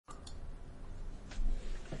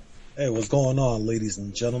Hey, what's going on, ladies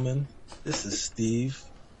and gentlemen? This is Steve,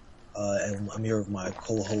 and I'm here with my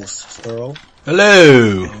co-host Skuro,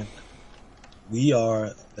 Hello. and we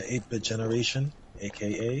are the 8-bit generation,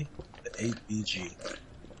 aka the 8BG.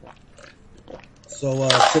 So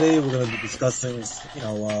today we're going to be discussing,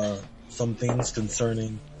 some things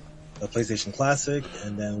concerning the PlayStation Classic,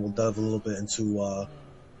 and then we'll delve a little bit into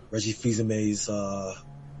Reggie Fils-Aimé's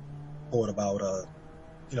quote about,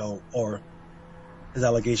 or his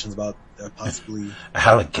allegations about there possibly not being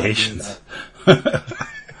Allegations.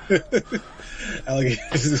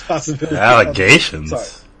 allegations, possibility. Sorry,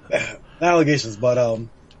 Allegations. not allegations, but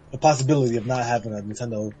the possibility of not having a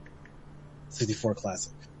Nintendo 64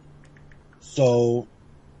 Classic. So,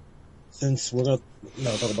 since we're gonna,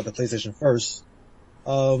 talk about the PlayStation first,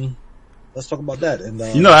 let's talk about that. And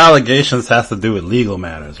Allegations has to do with legal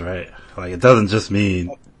matters, right? Like, it doesn't just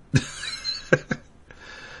mean.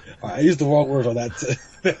 I used the wrong word on that,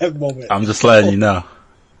 that moment. I'm just letting you know.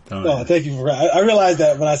 No, thank you for. I realized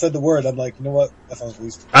that when I said the word, I'm like, you know what? That sounds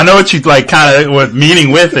racist. I know what you kind of was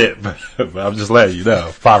meaning with it, but I'm just letting you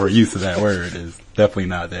know. Proper use of that word is definitely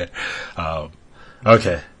not there.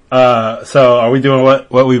 Okay. So are we doing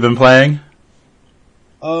what we've been playing?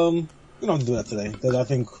 We don't have to do that today because I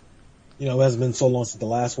think, it hasn't been so long since the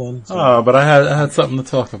last one. So. Oh, but I had something to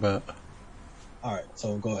talk about. All right,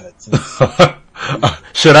 so go ahead.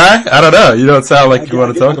 Should I? I don't know. You don't sound like you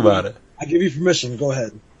want to talk about it. I give you permission. Go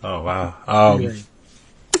ahead. Oh wow.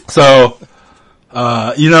 So,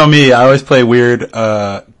 you know me, I always play weird,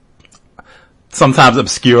 sometimes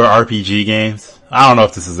obscure RPG games. I don't know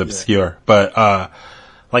if this is obscure, but,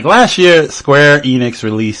 like last year, Square Enix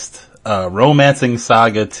released, Romancing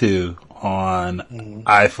Saga 2 on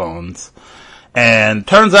iPhones. And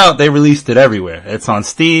turns out they released it everywhere. It's on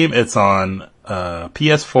Steam, it's on,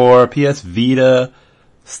 PS4, PS Vita,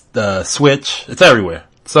 Switch, it's everywhere.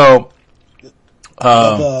 So,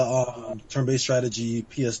 the turn-based strategy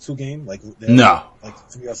PS2 game, no, like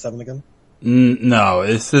 307 again. No,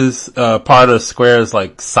 this is part of Square's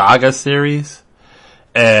like Saga series,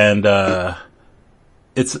 and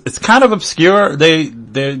it's kind of obscure.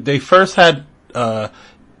 They first had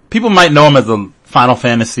people might know them as the Final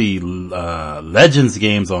Fantasy Legends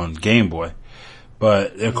games on Game Boy,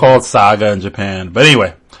 but they're called Saga in Japan. But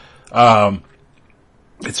anyway,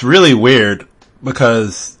 it's really weird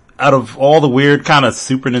because out of all the weird kind of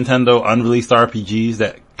Super Nintendo unreleased RPGs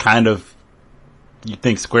that kind of you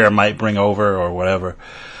think Square might bring over or whatever,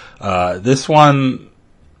 this one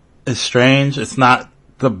is strange. It's not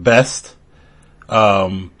the best,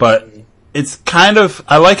 but it's kind of,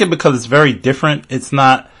 I like it because it's very different. It's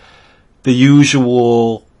not the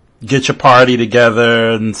usual get your party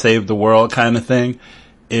together and save the world kind of thing.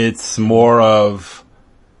 It's more of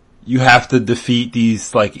you have to defeat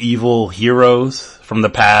these like evil heroes from the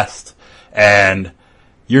past, and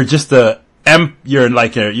you're just you're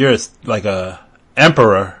like a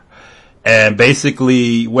emperor, and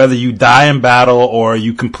basically whether you die in battle or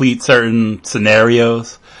you complete certain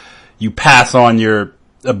scenarios, you pass on your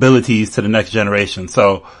abilities to the next generation.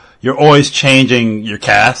 So you're always changing your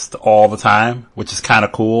cast all the time, which is kind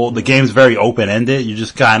of cool. The game's very open-ended. You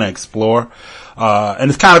just kind of explore.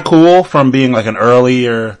 And it's kind of cool from being like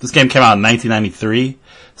this game came out in 1993.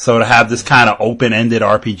 So to have this kind of open-ended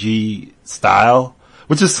RPG style,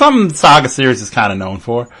 which is some Saga series is kind of known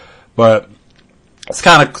for, but it's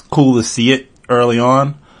kind of cool to see it early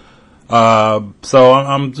on. So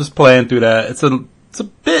I'm just playing through that. It's a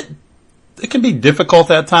bit, it can be difficult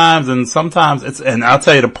at times, and sometimes and I'll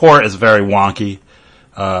tell you the port is very wonky.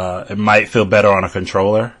 It might feel better on a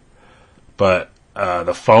controller, but,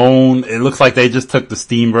 the phone, it looks like they just took the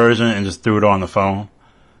Steam version and just threw it on the phone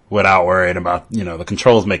without worrying about, the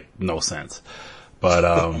controls make no sense. But,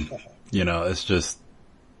 it's just,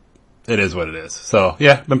 it is what it is. So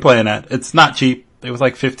yeah, been playing that. It's not cheap. It was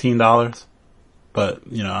like $15, but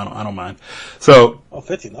I don't mind. So,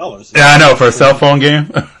 $15. Yeah, I know, for a cell phone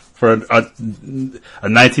game. For a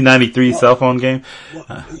 1993 cell phone game.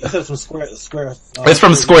 Well, you said it's from Square. It's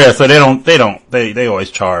from Square, so they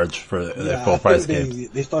always charge for their full price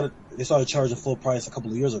games. They started charging full price a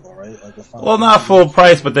couple of years ago, right? Well, not full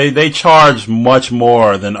price, but they charge much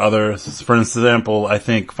more than others. For example, I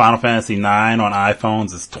think Final Fantasy IX on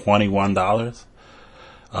iPhones is $21.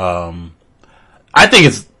 I think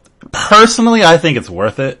it's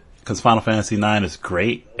worth it, because Final Fantasy IX is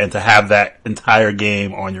great, and to have that entire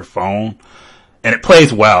game on your phone, and it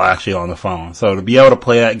plays well actually on the phone. So to be able to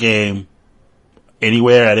play that game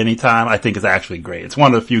anywhere at any time, I think is actually great. It's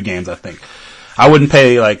one of the few games I think I wouldn't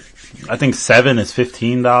pay I think 7 is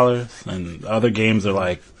 $15, and other games are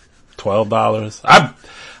like $12.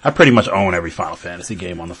 I pretty much own every Final Fantasy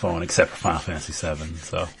game on the phone except for Final Fantasy VII.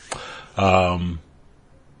 So,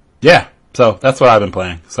 yeah. So that's what I've been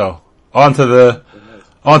playing. So on to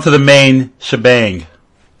the main shebang.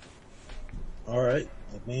 All right,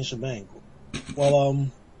 the main shebang. Well,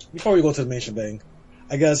 before we go to the main shebang,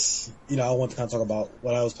 I guess I want to kind of talk about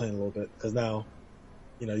what I was playing a little bit because now,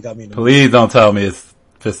 you got me. Please don't tell me it's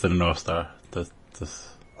Fist of the North Star.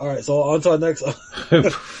 All right, so on to our next.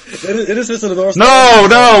 it is Fist of the North Star.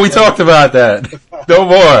 No, we talked about that. No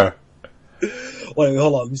more. Wait,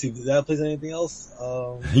 hold on. Let me see. Did I play anything else?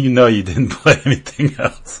 You didn't play anything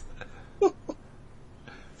else.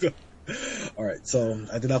 All right, so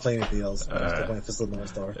I did not play anything else. I was still playing Fist of the North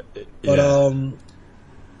Star. But Yeah.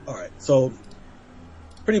 all right, so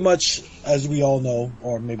pretty much as we all know,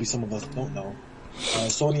 or maybe some of us don't know,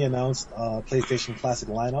 Sony announced PlayStation Classic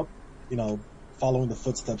lineup. Following the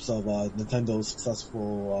footsteps of Nintendo's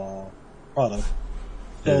successful product.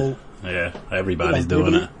 So yeah, everybody's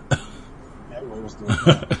doing it. Everyone was doing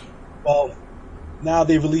it. Well, now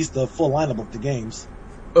they released the full lineup of the games.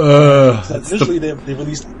 Initially, they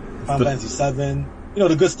released Final Fantasy VII,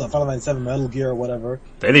 the good stuff, Final Fantasy VII, Metal Gear, or whatever.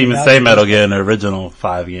 They didn't even say Metal Gear in the original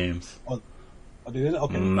 5 games. Oh, they didn't?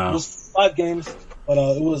 Okay. No. It was 5 games, but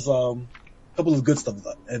it was a couple of good stuff,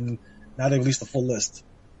 and now they released the full list.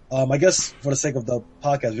 I guess for the sake of the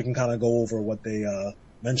podcast, we can kind of go over what they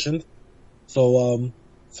mentioned. So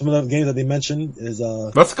some of the games that they mentioned is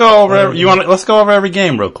let's go over. Let's go over every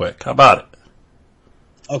game real quick. How about it?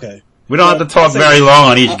 Okay. We don't have to talk very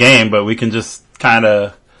long on each game, but we can just kind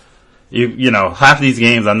of, half these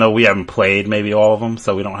games I know we haven't played, maybe all of them,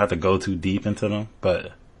 so we don't have to go too deep into them.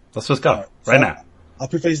 But let's just go right now. I'll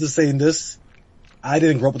preface this saying this: I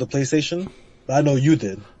didn't grow up with a PlayStation, but I know you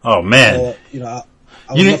did. Oh man, so,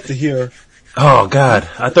 I would love to hear. Oh God,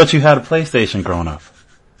 I thought you had a PlayStation growing up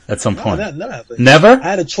at some point. Never? I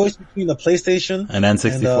had a choice between the PlayStation and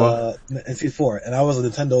N64. And N64, and I was a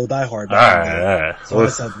Nintendo diehard. All right. So I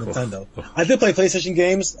said Nintendo. I did play PlayStation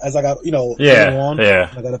games as I got, Yeah.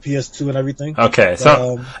 I got a PS2 and everything. Okay,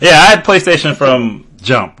 so I had PlayStation from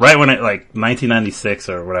jump, right when it 1996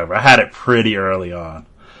 or whatever. I had it pretty early on.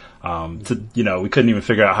 We couldn't even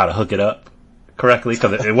figure out how to hook it up correctly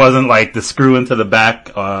because it wasn't like the screw into the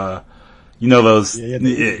back. Those.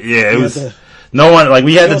 It was. No one,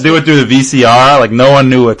 we had to do it through the VCR, no one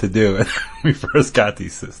knew what to do when we first got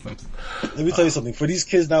these systems. Let me tell you something. For these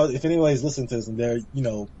kids now, if anybody's listening to this and they're,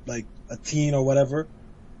 a teen or whatever,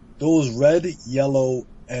 those red, yellow,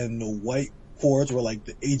 and white cords were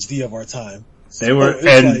the HD of our time. So they were,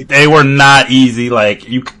 they were not easy.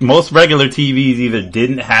 Most regular TVs either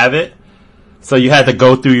didn't have it, so you had to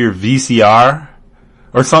go through your VCR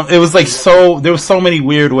or something. It was there was so many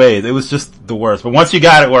weird ways. It was just the worst. But once you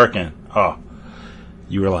got it working,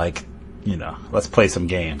 you were let's play some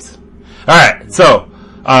games. Alright, so,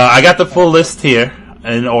 I got the full list here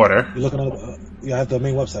in order. You're looking at, you have the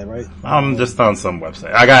main website, right? I'm just on some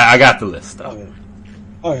website. I got the list though. Okay.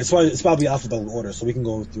 Alright, so it's probably alphabetical order, so we can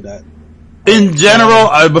go through that. In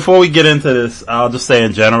general, before we get into this, I'll just say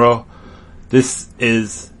in general, this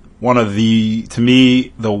is one of to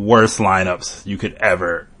me, the worst lineups you could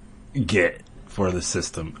ever get for the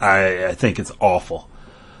system. I think it's awful.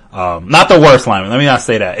 Not the worst lineup. Let me not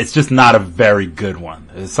say that. It's just not a very good one.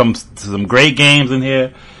 There's some great games in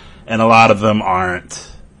here, and a lot of them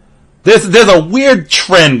aren't. There's a weird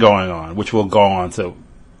trend going on, which we'll go on to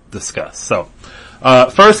discuss. So,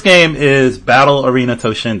 first game is Battle Arena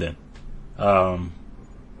Toshinden. Do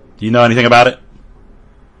you know anything about it?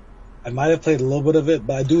 I might have played a little bit of it,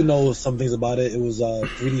 but I do know some things about it. It was a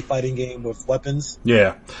 3D fighting game with weapons.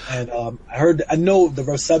 Yeah. And I know the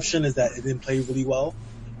reception is that it didn't play really well.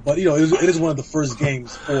 But, it is one of the first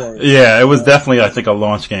games for... Yeah, it was definitely, I think, a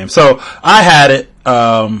launch game. So, I had it.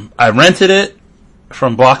 I rented it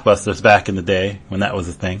from Blockbusters back in the day, when that was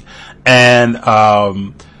a thing. And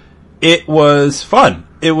it was fun.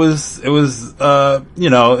 It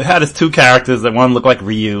had its 2 characters. That one looked like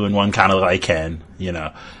Ryu and one kind of like Ken,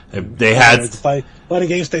 They had... Fighting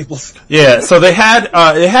game staples. Yeah, so they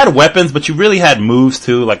had weapons, but you really had moves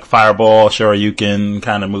too, like Fireball, Shoryuken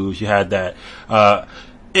kind of moves. You had that.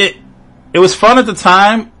 It was fun at the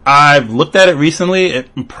time. I've looked at it recently.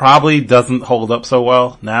 It probably doesn't hold up so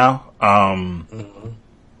well now.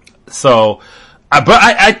 So, but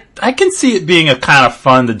I can see it being a kind of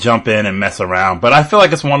fun to jump in and mess around, but I feel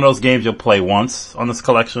like it's one of those games you'll play once on this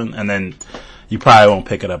collection and then you probably won't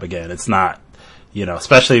pick it up again. It's not,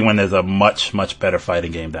 especially when there's a much, much better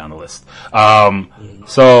fighting game down the list.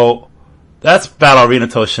 So that's Battle Arena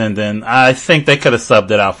Toshinden. I think they could have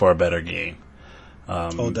subbed it out for a better game.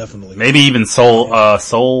 Definitely. Maybe even Soul,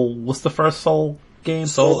 what's the first Soul game?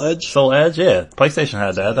 Soul Edge? Soul Edge, yeah. PlayStation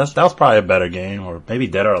had that. That was probably a better game, or maybe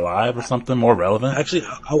Dead or Alive or something more relevant. Actually,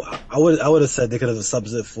 I would have said they could have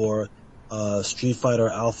subs it for, Street Fighter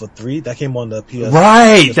Alpha 3. That came on the PS.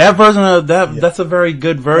 Right! That version of that's a very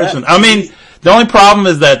good version. I mean, the only problem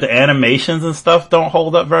is that the animations and stuff don't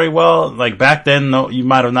hold up very well. Like back then, no, you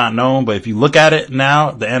might have not known, but if you look at it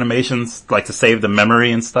now, the animations, like to save the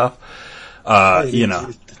memory and stuff, you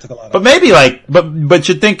know. But maybe but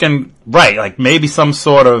you're thinking, right, like maybe some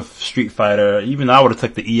sort of Street Fighter, even I would have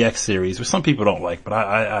took the EX series, which some people don't like, but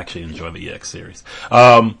I actually enjoy the EX series.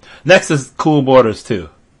 Next is Cool Borders 2.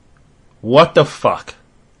 What the fuck?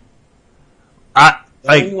 I've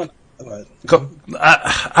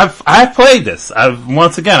played this.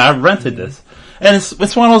 I rented this. And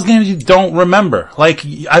it's one of those games you don't remember. Like,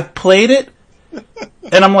 I played it,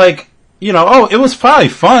 and I'm like, you know, oh, it was probably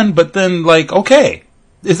fun, but then like, okay.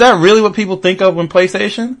 Is that really what people think of when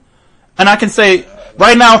PlayStation? And I can say,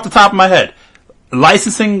 right now off the top of my head,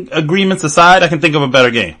 licensing agreements aside, I can think of a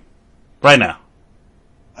better game. Right now.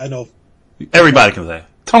 I know. Everybody can say.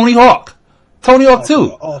 Tony Hawk. Tony Hawk 2.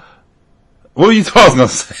 What were you talking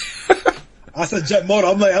about? I said Jet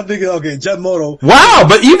Moto. I'm thinking, okay, Jet Moto. Wow,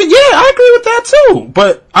 but I agree with that too.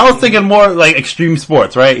 But I was thinking more like extreme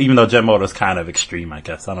sports, right? Even though Jet Moto is kind of extreme, I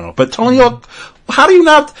guess. I don't know. But Tony Hawk, how do you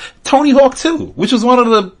not, Tony Hawk 2, which was one of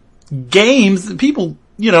the games that people,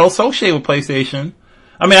 you know, associate with PlayStation.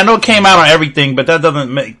 I mean, I know it came out on everything, but that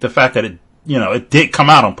doesn't make the fact that it did come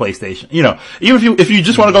out on PlayStation. You know, even if you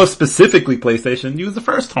just want to go specifically PlayStation, use the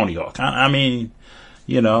first Tony Hawk. I mean,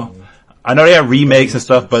 you know. I know they have remakes and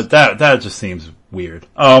stuff, but that just seems weird.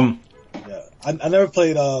 Yeah. I never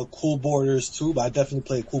played, Cool Borders 2, but I definitely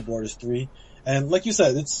played Cool Borders 3. And like you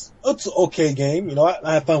said, it's an okay game. You know,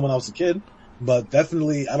 I had fun when I was a kid, but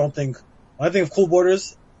definitely when I think of Cool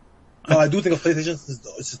Borders, no, I do think of PlayStation.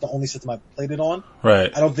 It's just the only system I played it on.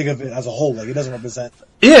 Right. I don't think of it as a whole. Like, it doesn't represent.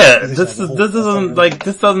 Yeah, this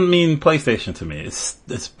doesn't mean PlayStation to me.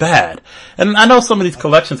 It's bad. And I know some of these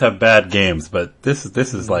collections have bad games, but this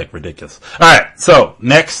is like ridiculous. Alright, so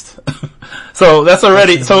next.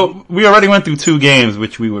 So we already went through 2 games,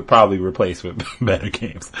 which we would probably replace with better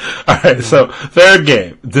games. Alright, so third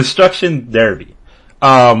game, Destruction Derby.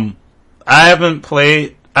 I've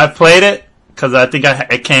played it, cause I think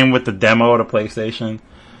it came with the demo of the PlayStation.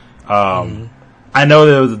 I know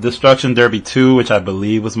there was a Destruction Derby 2, which I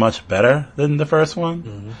believe was much better than the first one.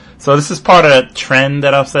 Mm-hmm. So this is part of that trend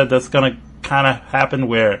that I've said that's gonna kinda happen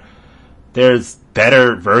where there's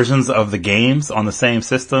better versions of the games on the same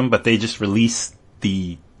system, but they just release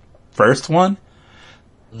the first one.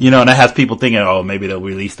 Mm-hmm. You know, and that has people thinking, oh, maybe they'll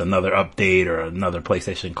release another update or another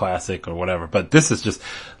PlayStation Classic or whatever. But this is just,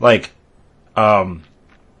 like,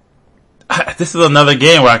 this is another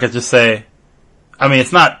game where I could just say, I mean,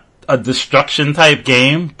 it's not a destruction type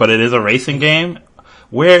game, but it is a racing game.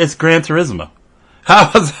 Where is Gran Turismo?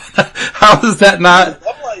 How is that not?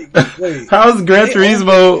 I'm like, wait. How is Gran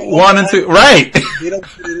Turismo 1 and 2? Right. They don't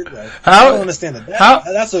put it in there. I don't understand that.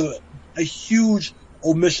 That's a huge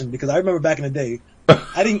omission, because I remember back in the day,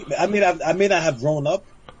 I may not have grown up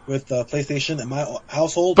with PlayStation in my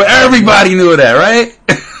household, but everybody knew that, right?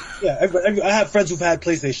 Yeah, I have friends who've had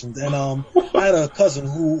PlayStations, and I had a cousin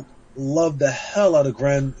who loved the hell out of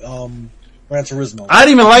Gran Turismo. I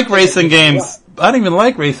didn't even like racing games.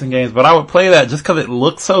 But I would play that just because it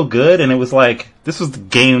looked so good, and it was like, this was the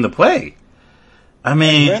game to play. I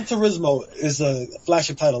mean, Gran Turismo is a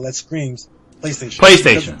flagship title that screams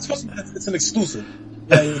PlayStation. It's an exclusive.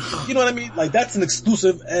 Like, you know what I mean? Like, that's an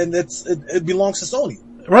exclusive, and it belongs to Sony.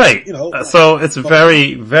 Right. You know. So it's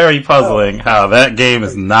very, very puzzling how that game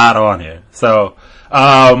is not on here. So,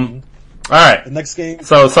 alright. The next game.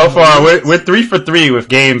 So far we're 3 for 3 with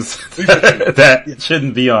games that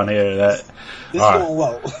shouldn't be on here. This is going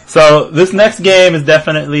well. So this next game is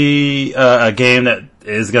definitely a game that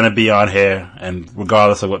is going to be on here, and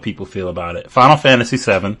regardless of what people feel about it. Final Fantasy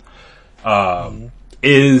VII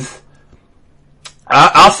is.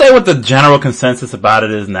 I'll say what the general consensus about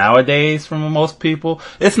it is nowadays from most people.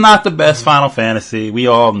 It's not the best Final Fantasy. We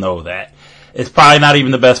all know that. It's probably not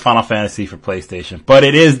even the best Final Fantasy for PlayStation, but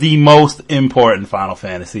it is the most important Final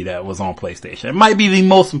Fantasy that was on PlayStation. It might be the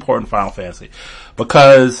most important Final Fantasy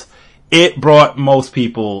because it brought most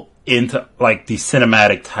people into like the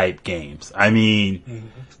cinematic type games. I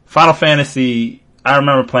mean, Final Fantasy, I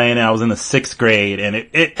remember playing it. I was in the 6th grade, and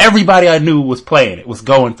everybody I knew was playing it, was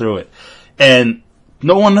going through it. And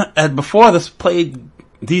no one had before this played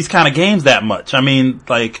these kind of games that much. I mean,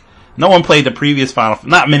 like, no one played the previous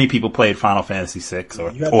not many people played Final Fantasy 6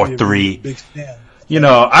 or 3. Big fan.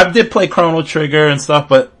 I did play Chrono Trigger and stuff,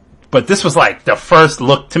 but this was like the first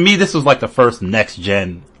look, to me, this was like the first next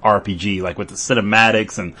gen RPG, like with the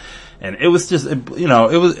cinematics and it was just,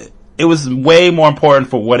 it was way more important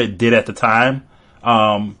for what it did at the time.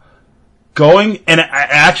 I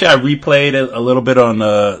replayed it a little bit on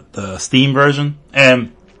the Steam version,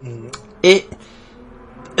 and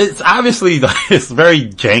it's obviously, it's very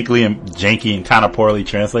janky and kind of poorly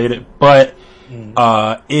translated, but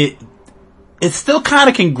it still kind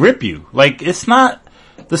of can grip you. Like, it's not,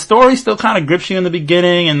 the story still kind of grips you in the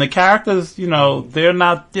beginning, and the characters, they're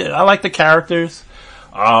not, I like the characters.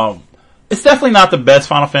 It's definitely not the best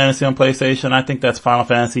Final Fantasy on PlayStation. I think that's Final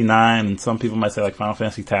Fantasy IX, and some people might say like Final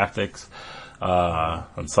Fantasy Tactics.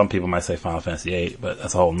 And some people might say Final Fantasy VIII, but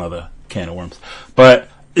that's a whole nother can of worms. But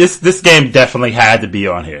this game definitely had to be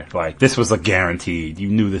on here. Like, this was a guaranteed. You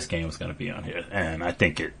knew this game was going to be on here, and I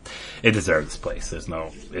think it deserved this place. There's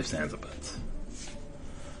no ifs, ands, or buts.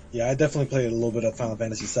 Yeah, I definitely played a little bit of Final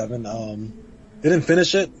Fantasy VII. Didn't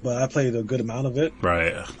finish it, but I played a good amount of it.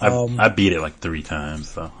 Right. I beat it like 3 times,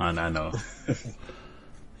 so I know.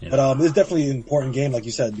 But it's definitely an important game, like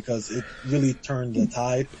you said, because it really turned the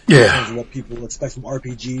tide in terms of what people expect from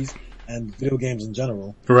RPGs and video games in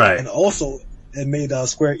general. Right. And also, it made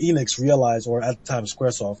Square Enix realize, or at the time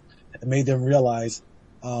Squaresoft, it made them realize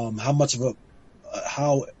how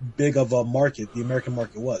big of a market the American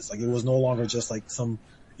market was. Like, it was no longer just like some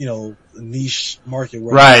niche market.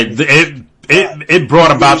 Where right. It brought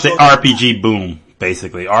about the RPG boom.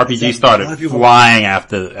 Basically, RPG started flying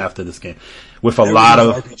after this game, with a lot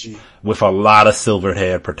of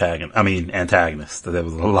silver-haired antagonists. There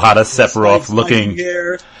was a lot of Sephiroth looking.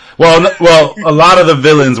 Well, a lot of the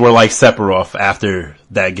villains were like Sephiroth after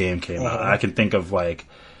that game came out. I can think of like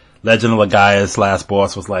Legend of Legaea's last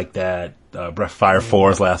boss was like that. Breath of Fire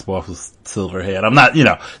 4's last boss was silver-haired. I'm not,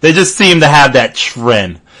 they just seem to have that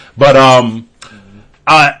trend. But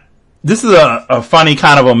this is a funny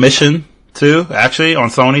kind of omission too, actually, on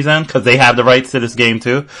Sony's end, because they have the rights to this game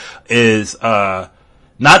too, is not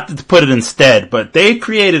to put it instead, but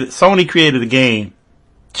Sony created a game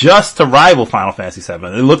just to rival Final Fantasy VII.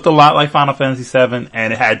 It looked a lot like Final Fantasy VII,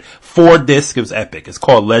 and it had 4 discs. It was epic. It's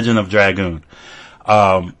called Legend of Dragoon.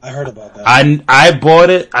 I heard about that. I bought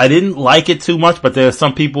it. I didn't like it too much, but there are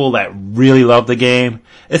some people that really love the game.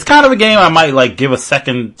 It's kind of a game I might like give a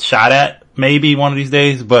second shot at, maybe one of these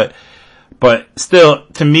days, but still,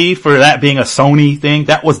 to me, for that being a Sony thing,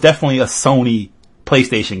 that was definitely a Sony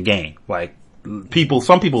PlayStation game. Like,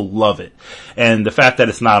 some people love it. And the fact that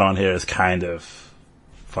it's not on here is kind of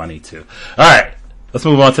funny too. Alright, let's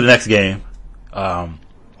move on to the next game. Grand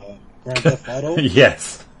Theft Auto?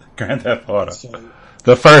 Yes, Grand Theft Auto.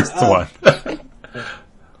 The first one.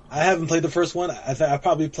 I haven't played the first one. I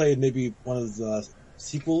probably played maybe one of the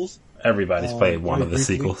sequels. Everybody's played one of the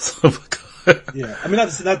sequels. Yeah, I mean,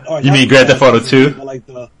 not you mean Grand Theft Auto 2? Like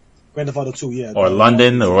the Grand Theft Auto 2, yeah. Or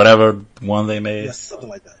London, or whatever one they made. Yeah, something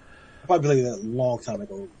like that. I probably played that a long time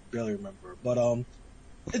ago, barely remember. But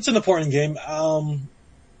it's an important game. I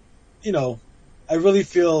really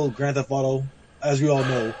feel Grand Theft Auto, as we all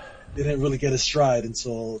know, didn't really get a stride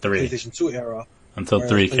until the PlayStation 2 era. Until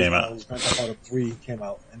 3 came out. Grand Theft Auto 3 came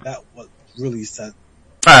out, and that was really set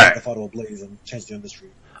Grand Theft Auto ablaze and changed the industry.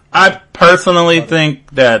 I personally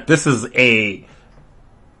think that this is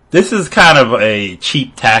kind of a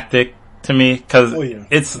cheap tactic to me, because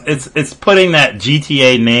it's putting that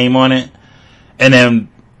GTA name on it, and then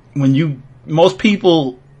most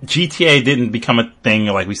people, GTA didn't become a thing,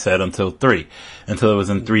 like we said, until it was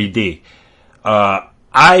in 3D.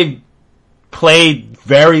 I played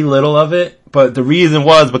very little of it, but the reason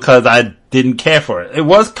was because I didn't care for it.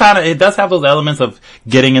 It does have those elements of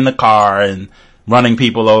getting in the car and running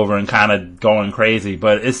people over and kind of going crazy,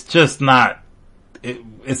 but it's just not,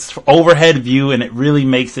 it's overhead view, and it really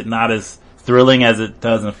makes it not as thrilling as it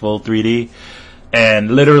does in full 3D.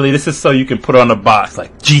 And literally, this is so you can put on the box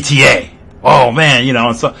like GTA. Oh man,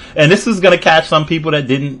 and this is gonna catch some people that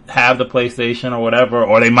didn't have the PlayStation or whatever,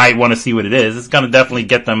 or they might want to see what it is. It's gonna definitely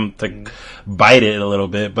get them to bite it a little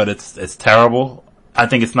bit, but it's terrible. I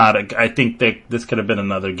think it's not. I think that this could have been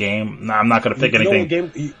another game. No, I'm not going to pick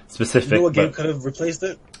anything specific. You know what game could have replaced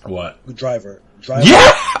it? What? Driver.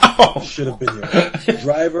 Yeah! Should have been here.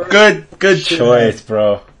 Driver. Good choice,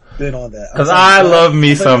 bro. Been on that. Because I love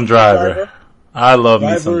me some Driver. I love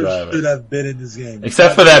me some Driver. Driver should have been in this game.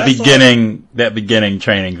 Except for that beginning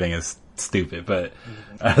training thing is stupid, but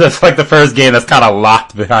that's like the first game that's kind of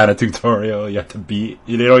locked behind a tutorial. You have to beat.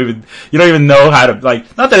 You don't even know how to,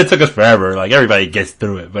 like, not that it took us forever. Like, everybody gets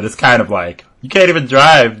through it, but it's kind of like you can't even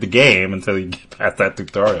drive the game until you get past that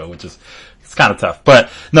tutorial, which is, it's kind of tough.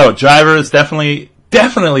 But no, Driver is definitely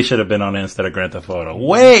definitely should have been on it instead of Grand Theft Auto.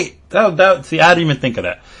 Wait, see, I didn't even think of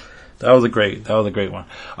that. That was a great one.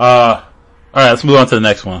 All right, let's move on to the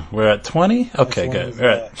next one. We're at 20. Okay, good. All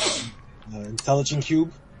right. Intelligent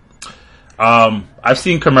Cube. I've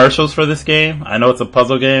seen commercials for this game. I know it's a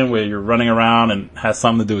puzzle game where you're running around and has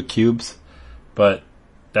something to do with cubes, but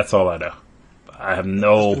that's all I know. I have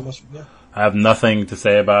nothing to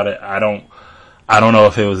say about it. I don't know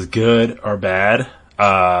if it was good or bad.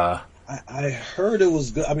 I heard it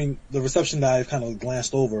was good. I mean, the reception that I kind of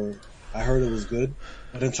glanced over, I heard it was good.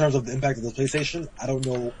 But in terms of the impact of the PlayStation, I don't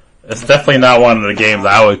know. It's definitely not one of the games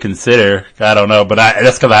I would consider. I don't know, but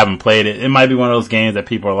that's because I haven't played it. It might be one of those games that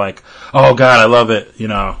people are like, "Oh God, I love it,"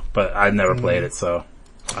 but I've never played it, so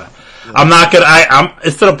I'm not gonna.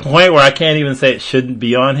 It's to the point where I can't even say it shouldn't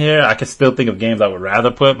be on here. I can still think of games I would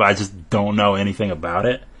rather put, but I just don't know anything about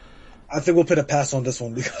it. I think we'll put a pass on this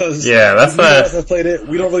one because that's I've played it.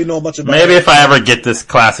 We don't really know much about it. Maybe if I ever get this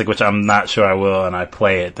classic, which I'm not sure I will, and I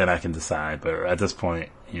play it, then I can decide. But at this point,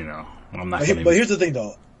 I'm not. But here's the thing,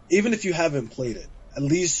 though. Even if you haven't played it, at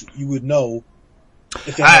least you would know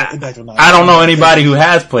if it had an impact or not. I don't know anybody who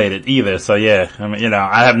has played it either. So yeah, I mean,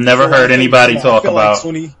 I have never heard anybody talk about.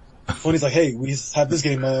 Like Sony's like, hey, we have this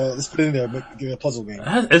game. Let's put it in there. Give it a puzzle game.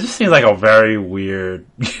 It just seems like a very weird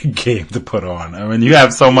game to put on. I mean, you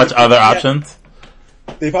have so much other options.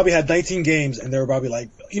 They probably had 19 games, and they were probably like,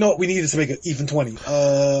 you know what, we needed to make it even 20.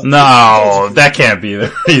 No, that can't be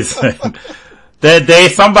the reason.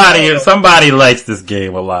 Somebody likes this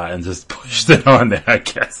game a lot and just pushed it on there, I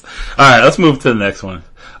guess. Alright, let's move to the next one.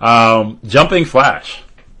 Jumping Flash.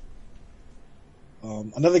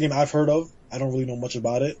 Another game I've heard of. I don't really know much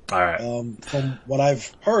about it. Alright. From what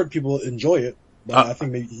I've heard, people enjoy it. But I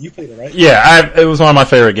think maybe you played it, right? Yeah, it was one of my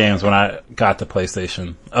favorite games when I got the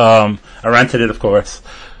PlayStation. I rented it, of course.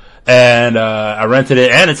 And I rented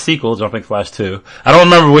it and its sequel, Jumping Flash 2. I don't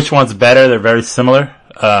remember which one's better. They're very similar.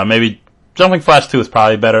 Maybe Jumping Flash 2 is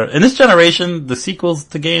probably better. In this generation, the sequels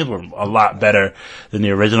to games were a lot better than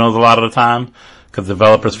the originals a lot of the time. Because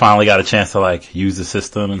developers finally got a chance to use the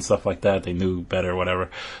system and stuff like that. They knew better, whatever.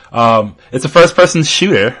 It's a first person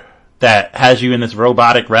shooter that has you in this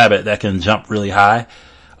robotic rabbit that can jump really high.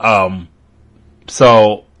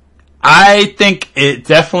 So I think it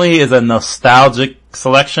definitely is a nostalgic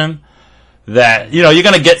selection that, you're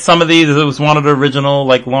gonna get some of these. It was one of the original,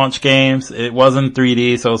 launch games. It wasn't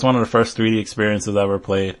 3D, so it was one of the first 3D experiences I ever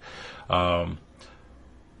played. I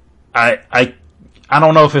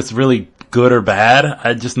don't know if it's really good or bad.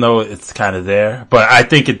 I just know it's kind of there. But I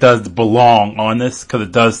think it does belong on this, because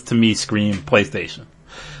it does, to me, scream PlayStation.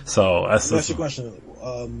 So that's your question.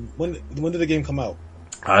 When did the game come out?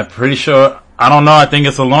 I'm pretty sure. I don't know. I think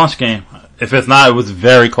it's a launch game. If it's not, it was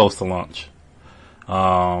very close to launch.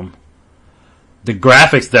 The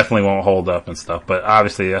graphics definitely won't hold up and stuff, but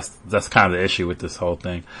obviously that's kind of the issue with this whole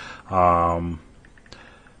thing. Let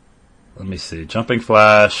me see. Jumping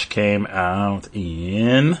Flash came out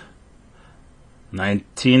in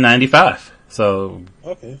 1995. So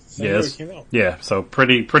okay, yes, yeah. So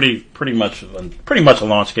pretty much a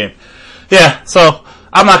launch game. Yeah. So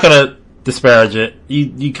I'm not gonna disparage it.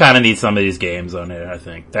 You kind of need some of these games on there. I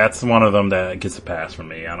think that's one of them that gets a pass from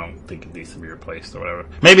me. I don't think it needs to be replaced or whatever.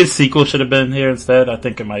 Maybe the sequel should have been here instead. I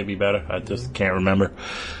think it might be better. I just can't remember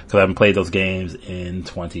because I haven't played those games in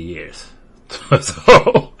 20 years.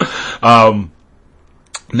 So,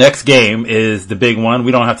 next game is the big one.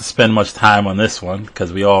 We don't have to spend much time on this one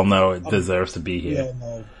because we all know it deserves to be here. Yeah,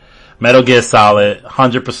 no. Metal Gear Solid,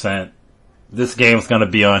 100%. This game's gonna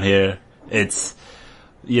be on here. It's,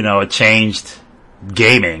 it changed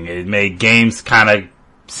gaming. It made games kind of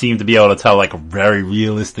seem to be able to tell very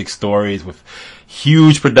realistic stories with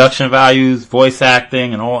huge production values, voice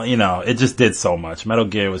acting, and all, it just did so much. Metal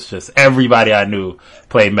Gear was just, everybody I knew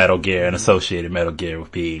played Metal Gear and associated Metal Gear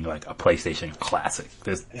with being a PlayStation classic.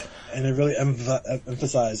 And it really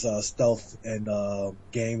emphasized stealth and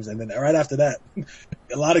games, and then right after that,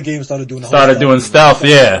 a lot of games started doing stealth,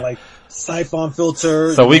 yeah. Like Siphon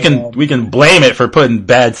filter. So we can blame it for putting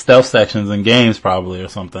bad stealth sections in games probably or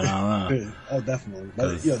something. I don't know. Oh, definitely.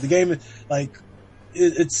 But the game,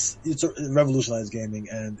 it's revolutionized gaming,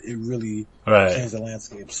 and it really changed the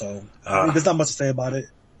landscape. So there's not much to say about it.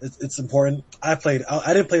 It's important. I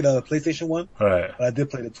didn't play the PlayStation one, right? But I did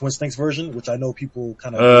play the Twin Snakes version, which I know people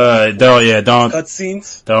kind of don't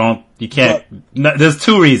cutscenes. You can't. There's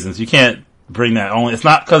two reasons you can't bring that. Only it's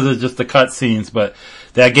not because it's just the cutscenes, but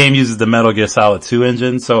that game uses the Metal Gear Solid 2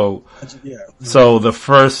 engine, so the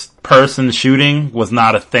first person shooting was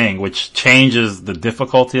not a thing, which changes the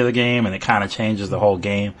difficulty of the game, and it kind of changes the whole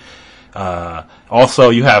game. Also,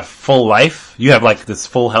 you have full life. You have like this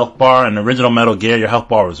full health bar. In the original Metal Gear, your health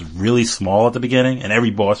bar was really small at the beginning, and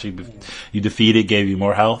every boss you defeated gave you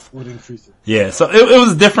more health. Would increase it. Yeah, so it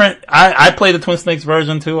was different. I played the Twin Snakes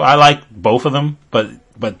version too. I like both of them, but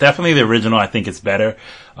definitely the original I think is better,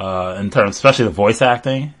 in terms, especially the voice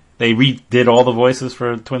acting. They redid all the voices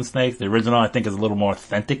for Twin Snakes. The original I think is a little more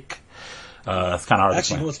authentic. It's kind of hard to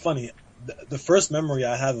Actually, you know what's funny? The first memory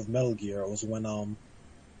I have of Metal Gear was when,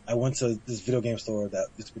 I went to this video game store that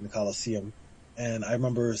used to be in the Coliseum, and I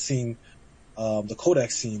remember seeing the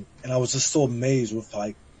Kodak scene, and I was just so amazed with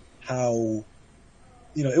like how,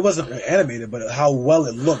 it wasn't animated, but how well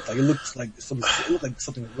it looked. Like it looked like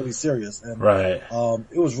something really serious, and right.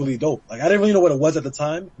 It was really dope. Like I didn't really know what it was at the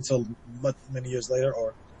time until many years later,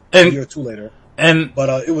 or a year or two later.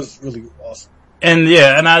 But it was really awesome. And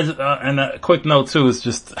yeah, and a quick note too is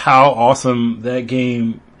just how awesome that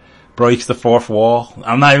game breaks the fourth wall.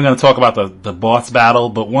 I'm not even going to talk about the boss battle,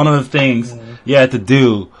 but one of the things you had to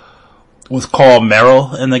do was call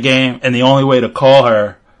Meryl in the game, and the only way to call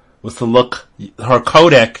her was to look her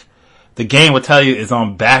codec. The game would tell you is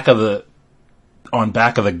on back of the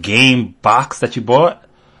game box that you bought.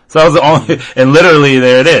 So that was the only, and literally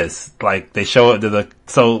there it is. Like they show it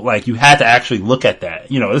so like you had to actually look at that.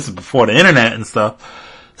 This is before the internet and stuff.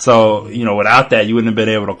 So, without that, you wouldn't have been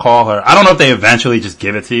able to call her. I don't know if they eventually just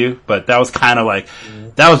give it to you, but that was kind of like,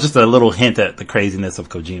 that was just a little hint at the craziness of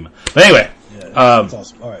Kojima. But anyway, that's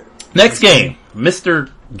awesome. All right. Next game, Mr.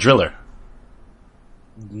 Driller.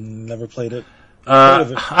 Never played it.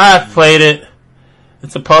 I've played it.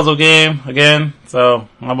 It's a puzzle game again, so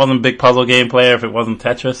I wasn't a big puzzle game player if it wasn't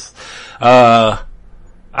Tetris.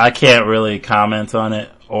 I can't really comment on it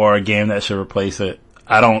or a game that should replace it.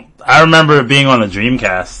 I remember it being on a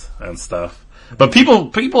Dreamcast and stuff. But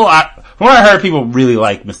from what I heard, people really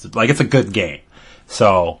like it's a good game.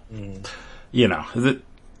 So, is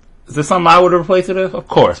this something I would replace it with? Of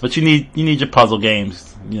course, but you need your puzzle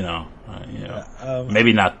games,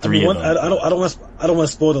 maybe not three of them. I don't want to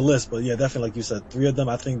spoil the list, but yeah, definitely like you said, three of them.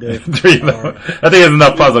 I think they're three of them. I think there's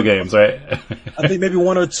enough puzzle games, right? I think maybe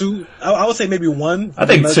one or two. I would say maybe one. I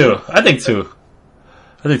think two.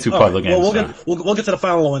 Puzzle games. Well, we'll get to the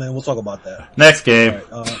final one and we'll talk about that. Next game.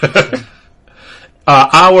 Right,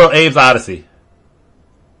 Our World Abe's Odyssey.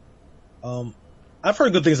 I've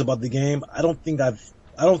heard good things about the game. I don't think I've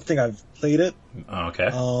played it. Okay.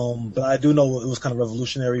 But I do know it was kind of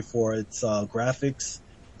revolutionary for its graphics,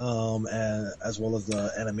 and as well as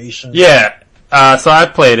the animation. Yeah. So I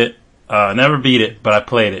played it. Never beat it, but I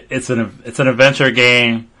played it. It's an adventure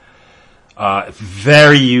game.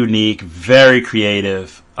 Very unique, very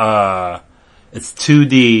creative. It's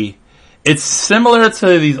 2D. It's similar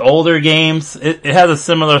to these older games. It has a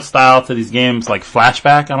similar style to these games like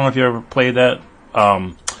Flashback. I don't know if you ever played that.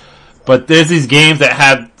 But there's these games that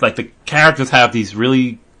have, like, the characters have these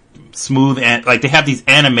really smooth, they have these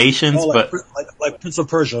animations, like Prince of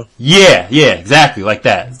Persia. Yeah, exactly, like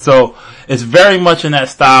that. So, it's very much in that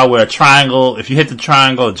style where if you hit the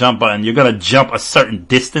triangle, jump button, you're gonna jump a certain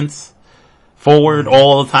distance forward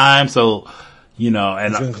all the time, so, and... You're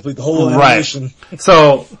gonna complete the whole animation. Right.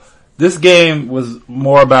 So, this game was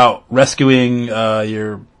more about rescuing,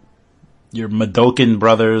 your Madokan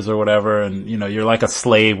brothers or whatever, and you're like a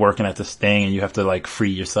slave working at this thing and you have to like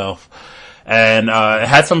free yourself. And it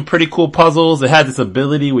had some pretty cool puzzles. It had this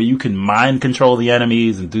ability where you can mind control the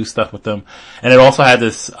enemies and do stuff with them. And it also had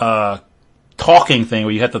this talking thing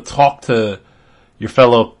where you had to talk to your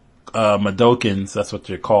fellow Madokans, that's what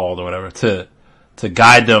you're called or whatever, to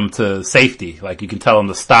guide them to safety. Like you can tell them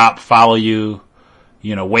to stop, follow you,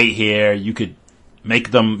 wait here. You can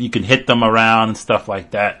hit them around and stuff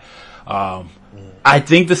like that. I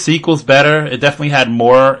think the sequel's better. It definitely had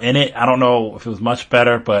more in it. I don't know if it was much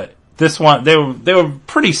better, but this one, they were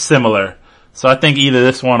pretty similar. So I think either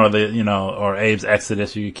this one or or Abe's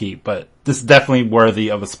Exodus you could keep, but this is definitely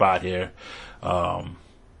worthy of a spot here.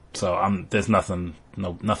 So there's nothing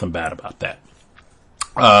bad about that.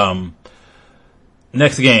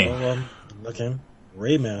 Next game. Okay.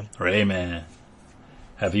 Rayman.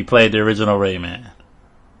 Have you played the original Rayman?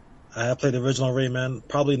 I have played the original Rayman,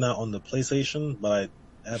 probably not on the PlayStation, but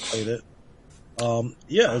I have played it.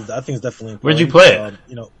 Yeah, I think it's definitely important. Where'd you play it?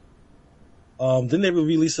 Didn't they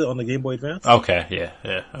release it on the Game Boy Advance? Okay,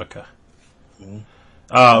 yeah, okay. Mm-hmm.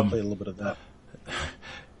 I played a little bit of that.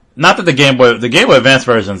 Not that the Game Boy Advance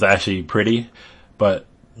version is actually pretty, but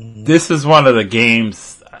this is one of the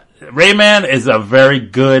games. Rayman is a very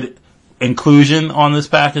good inclusion on this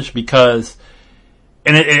package because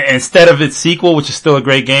instead of its sequel, which is still a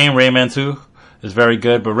great game, Rayman 2 is very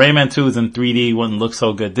good, but Rayman 2 is in 3D, wouldn't look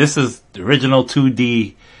so good. This is the original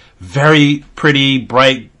 2D, very pretty,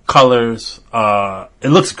 bright colors. It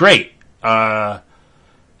looks great. And,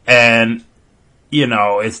 you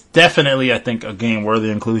know, it's definitely, I think, a game worthy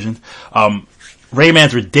of inclusion.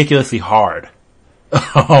 Rayman's ridiculously hard.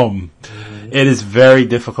 It is very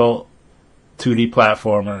difficult 2D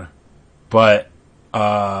platformer, but,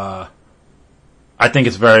 I think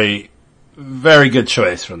it's very, very good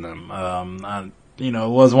choice from them. You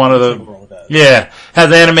know, it was one of the,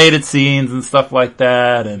 has animated scenes and stuff like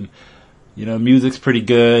that, and, you know, music's pretty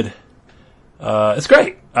good. It's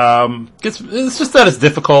great. It's just that it's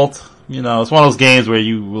difficult. You know, it's one of those games where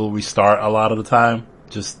you will restart a lot of the time,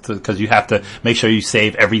 just because you have to make sure you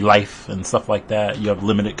save every life and stuff like that. You have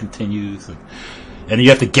limited continues, and you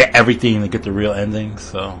have to get everything to get the real ending,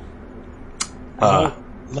 so.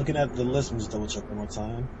 Looking at the list, let me just double check one more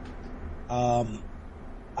time.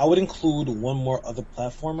 I would include one more other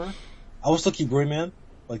platformer. I would still keep Rayman,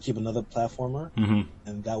 but keep another platformer,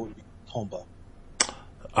 and that would be Tomba.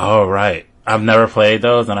 Oh, right. I've never played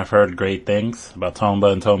those, and I've heard great things about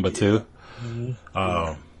Tomba and Tomba 2. And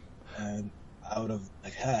I would have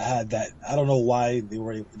had that. I don't know why they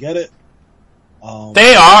weren't able to get it.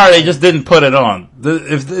 They just didn't put it on.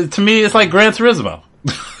 To me, it's like Gran Turismo.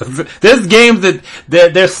 There's games that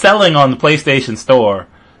they're selling on the PlayStation Store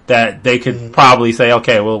that they could probably say,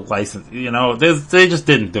 okay, we'll license. You know, they just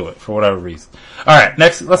didn't do it for whatever reason. All right,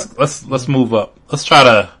 next, let's move up. Let's try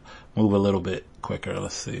to move a little bit quicker.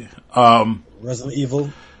 Let's see. Resident Evil.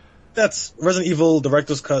 That's Resident Evil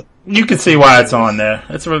Director's Cut. You can see why it's on there.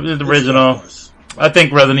 It's the original. I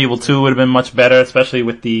think Resident Evil 2 would have been much better, especially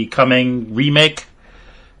with the coming remake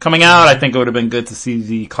coming out. I think it would have been good to see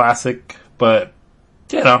the classic, but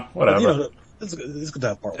you know, whatever. You know, it's good to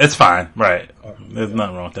have part one. It's fine, right? There's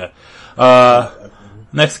nothing wrong with that.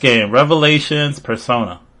 Next game, Revelations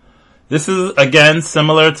Persona. This is again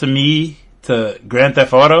similar to Grand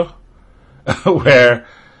Theft Auto, where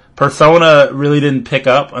Persona really didn't pick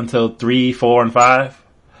up until 3, 4, and 5.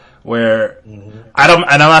 Where and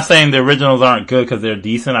I'm not saying the originals aren't good because they're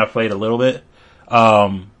decent. I played a little bit.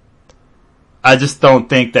 I just don't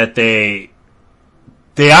think that they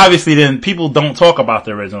obviously didn't. People don't talk about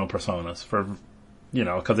the original Personas for, you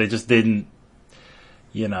know, because they just didn't,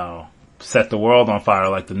 you know, set the world on fire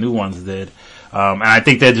like the new ones did. And I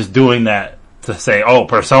think they're just doing that to say, oh,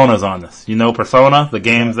 Persona's on this. You know, Persona, the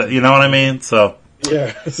games that, you know what I mean? So.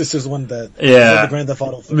 Yeah, this is just one that. Yeah. The Grand Theft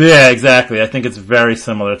Auto thing. Yeah, exactly. I think it's very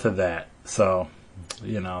similar to that. So,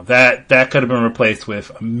 you know, that could have been replaced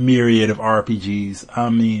with a myriad of RPGs.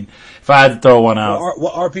 I mean, if I had to throw one out.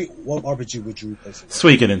 What RPG would you replace it with?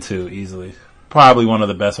 Suikoden 2, easily. Probably one of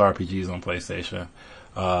the best RPGs on PlayStation.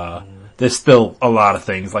 There's still a lot of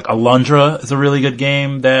things. Like Alundra is a really good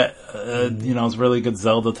game that, you know, is a really good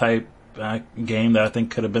Zelda type game that I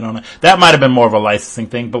think could have been on it. That might have been more of a licensing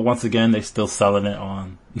thing, but once again, they're still selling it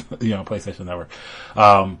on, you know, PlayStation Network.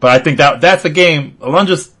 But I think that's a game.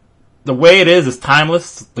 Alundra's, the way it is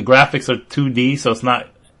timeless. The graphics are 2D, so it's not,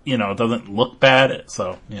 you know, it doesn't look bad.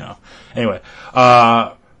 So, you know, anyway,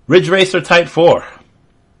 Ridge Racer Type 4.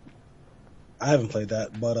 I haven't played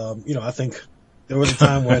that, but, you know, I think there was a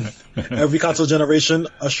time when every console generation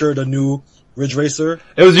ushered a new Ridge Racer.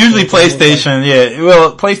 It was usually PlayStation, yeah.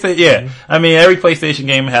 Well, PlayStation, yeah. I mean, every PlayStation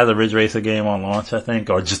game has a Ridge Racer game on launch, I think,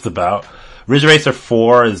 or just about. Ridge Racer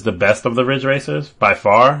 4 is the best of the Ridge Racers, by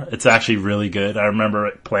far. It's actually really good. I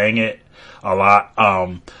remember playing it a lot.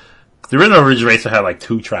 The original Ridge Racer had like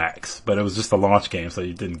 2 tracks, but it was just a launch game, so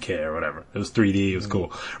you didn't care or whatever. It was 3D, it was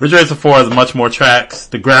cool. Ridge Racer 4 has much more tracks.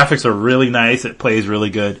 The graphics are really nice. It plays really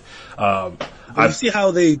good. You see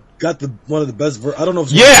how they got one of the best I don't know if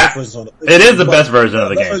it's the best versions on it is the best version of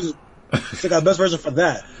the game. They got the best version for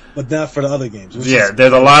that, but not for the other games. Yeah,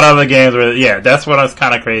 there's a lot of other games where, that's what was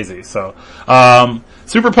kind of crazy. So,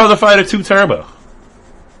 Super Puzzle Fighter 2 Turbo.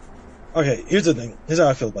 Okay, here's the thing. Here's how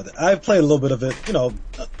I feel about it. I've played a little bit of it, you know,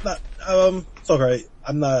 it's alright.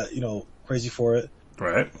 I'm not, you know, crazy for it.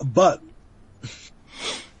 Right. But,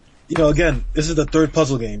 you know, again, this is the third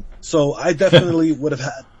puzzle game. So I definitely would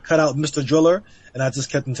have cut out Mr. Driller, and I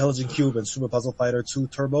just kept Intelligent Cube and Super Puzzle Fighter 2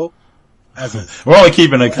 Turbo as is. We're only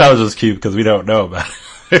keeping Intelligence Cube because we don't know about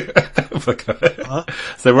it. Huh?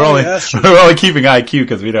 So we're only keeping IQ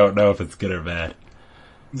because we don't know if it's good or bad.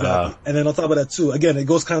 Exactly. And then on top of that too, again, it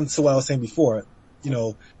goes kind of to what I was saying before. You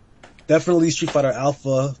know, definitely Street Fighter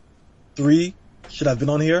Alpha 3 should have been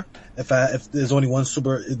on here. If there's only one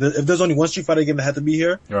if there's only one Street Fighter game that had to be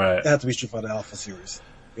here, right, it had to be Street Fighter Alpha series.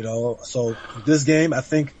 You know, so this game, I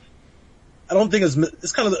don't think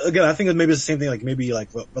it's kind of, again, I think maybe it's the same thing, like maybe like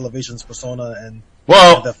Revelations Persona and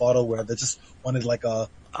Death Auto, where they just wanted like a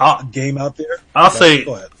game out there. I'll say,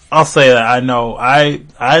 go ahead. I'll say that I know I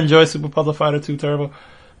enjoy Super Puzzle Fighter 2 Turbo.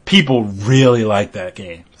 People really like that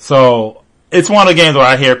game. So it's one of the games where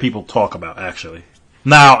I hear people talk about, actually.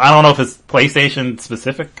 Now, I don't know if it's PlayStation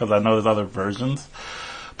specific, because I know there's other versions.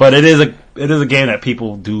 But it is a game that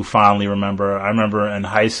people do fondly remember. I remember in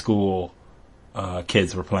high school,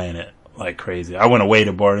 kids were playing it like crazy. I went away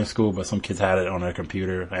to boarding school, but some kids had it on their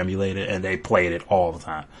computer, emulated, and they played it all the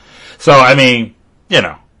time. So, I mean, you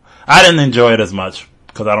know, I didn't enjoy it as much,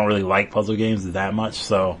 because I don't really like puzzle games that much,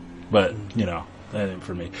 so, but, you know, that ain't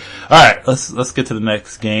for me. Alright, let's get to the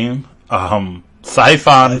next game.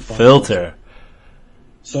 Siphon Filter.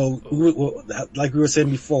 So, like we were saying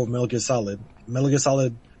before, Metal Gear Solid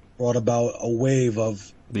brought about a wave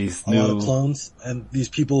of these a lot of clones and these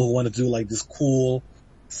people who want to do like this cool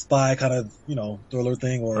spy kind of, you know, thriller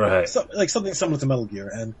thing or like something similar to Metal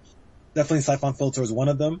Gear. And definitely Siphon Filter is one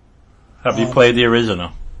of them. Have you played the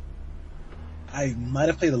original? I might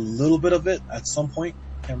have played a little bit of it at some point.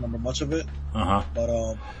 Can't remember much of it.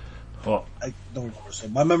 But well, I don't remember. So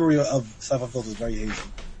my memory of Siphon Filter is very hazy.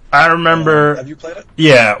 I remember. Have you played it?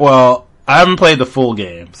 Yeah. Well, I haven't played the full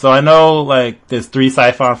game, so I know like there's 3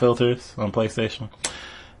 Siphon Filters on PlayStation.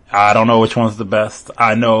 I don't know which one's the best.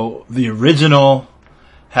 I know the original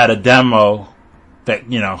had a demo that,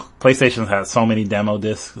 you know, PlayStation has so many demo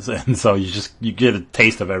discs, and so you get a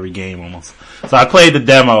taste of every game almost. So I played the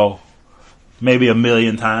demo maybe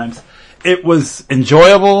 1,000,000 times. It was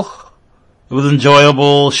enjoyable. It was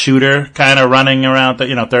enjoyable shooter, kind of running around,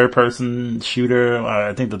 third person shooter.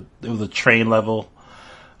 I think it was a train level.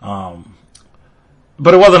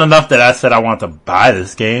 But it wasn't enough that I said I want to buy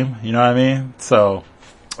this game. You know what I mean? So,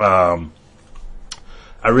 I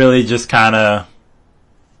really just kind of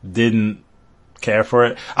didn't care for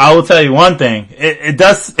it. I will tell you one thing. It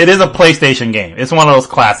is a PlayStation game. It's one of those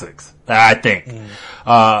classics, I think.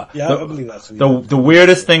 I believe that's the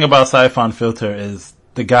weirdest thing about Siphon Filter is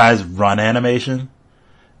the guy's run animation.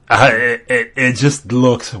 It just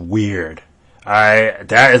looks weird.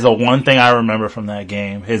 That is the one thing I remember from that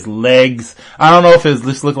game. His legs, I don't know if it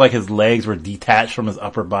just looked like his legs were detached from his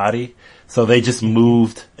upper body, so they just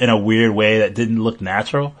moved in a weird way that didn't look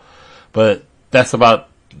natural. But that's about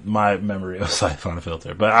my memory of Siphon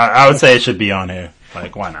Filter. But I would say it should be on here.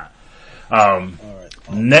 Like, why not?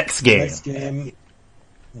 Next game.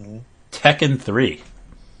 Tekken 3.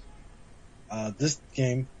 This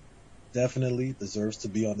game definitely deserves to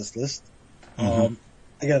be on this list.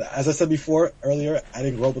 Again, as I said before earlier, I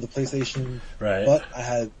didn't grow up with a PlayStation, but I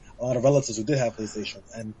had a lot of relatives who did have PlayStation,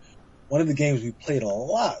 and one of the games we played a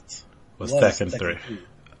lot was Tekken 3.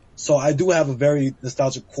 So I do have a very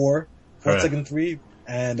nostalgic core for Tekken 3,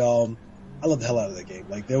 and I love the hell out of that game.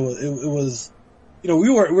 Like it was, you know,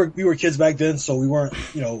 we were kids back then, so we weren't,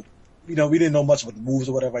 we didn't know much about the moves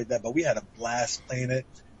or whatever like that, but we had a blast playing it.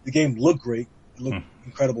 The game looked great. It looked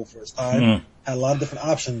incredible for its time. Had a lot of different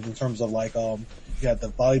options in terms of like, you had the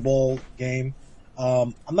volleyball game.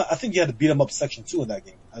 I think you had to beat 'em up section 2 in that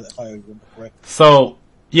game, if I remember correctly. So,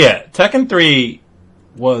 yeah, Tekken 3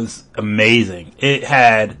 was amazing. It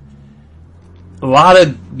had a lot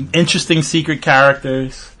of interesting secret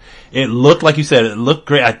characters. It looked, like you said, it looked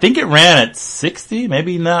great. I think it ran at 60,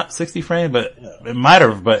 maybe not 60 frames, but it might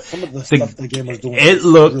have. But some of the stuff the game was doing, it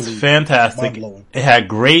looked really fantastic. It had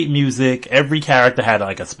great music. Every character had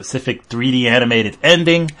like a specific 3D animated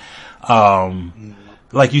ending.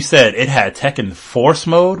 Like you said, it had Tekken Force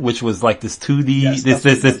mode, which was like this 2D,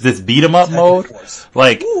 this beat 'em up Tekken mode. Force.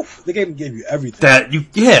 Like, the game gave you everything.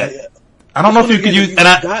 I don't know if you could use,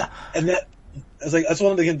 that's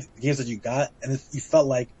one of the games that you got, and you felt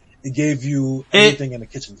like it gave you everything in the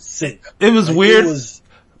kitchen sink. It was weird.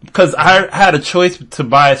 Because I had a choice to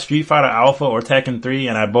buy Street Fighter Alpha or Tekken 3,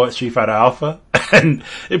 and I bought Street Fighter Alpha, and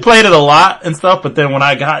it played it a lot and stuff, but then when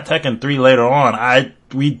I got Tekken 3 later on,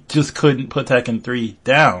 we just couldn't put Tekken 3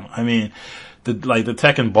 down. I mean, the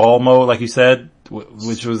Tekken Ball mode, like you said,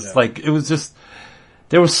 which was like, it was just,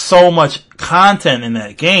 there was so much content in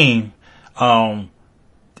that game.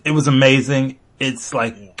 It was amazing. It's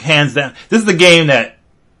like, hands down, this is the game that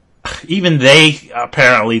even they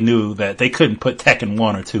apparently knew that they couldn't put Tekken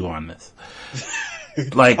 1 or 2 on this.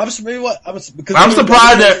 Like, I'm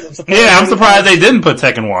surprised they didn't put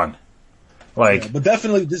Tekken 1. Like, but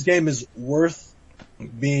definitely this game is worth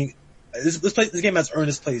being, this game has earned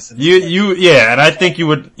its place. And I think you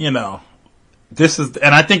would, and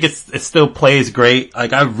I think it still plays great.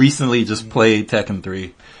 Like, I recently just played Tekken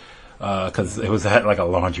 3, cause it was at like a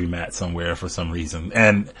laundromat somewhere for some reason.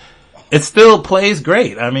 And it still plays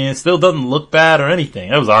great. I mean, it still doesn't look bad or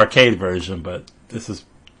anything. It was an arcade version, but this is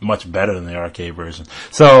much better than the arcade version.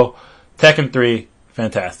 So, Tekken 3,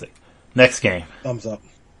 fantastic. Next game. Thumbs up.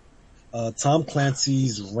 Tom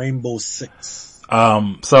Clancy's Rainbow Six.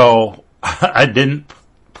 So I didn't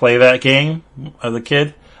play that game as a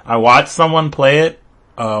kid. I watched someone play it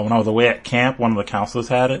when I was away at camp. One of the counselors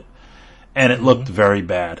had it, and it looked very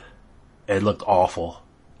bad. It looked awful.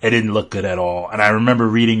 It didn't look good at all. And I remember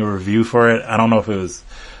reading a review for it. I don't know if it was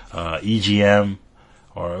EGM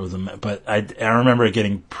or it was, but I remember it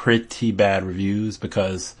getting pretty bad reviews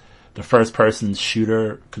because the first person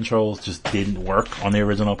shooter controls just didn't work on the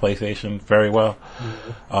original PlayStation very well.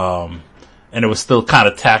 And it was still kind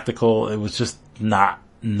of tactical. It was just not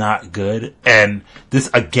good. And this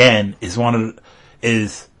again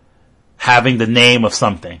is having the name of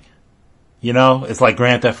something. You know, it's like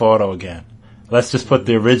Grand Theft Auto again. Let's just put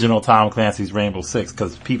the original Tom Clancy's Rainbow Six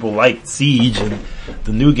because people like Siege and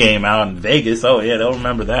the new game out in Vegas. Oh yeah, they'll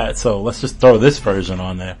remember that. So let's just throw this version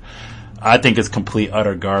on there. I think it's complete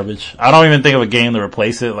utter garbage. I don't even think of a game to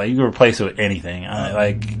replace it. Like you can replace it with anything.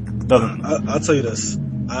 I'll tell you this.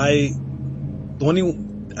 I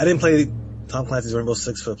didn't play Tom Clancy's Rainbow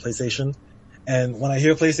Six for PlayStation, and when I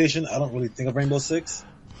hear PlayStation, I don't really think of Rainbow Six.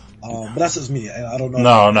 But that's just me. I don't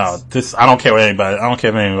know. No. I don't care what anybody. I don't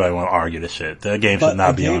care if anybody want to argue this shit. The game should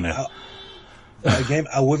not be on there. A game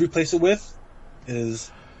I would replace it with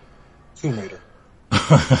is Tomb Raider.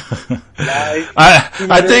 I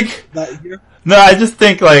think. No, I just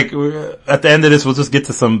think like at the end of this, we'll just get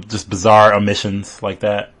to some just bizarre omissions like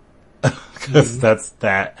that because that's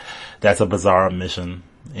a bizarre omission.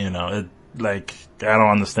 You know, I don't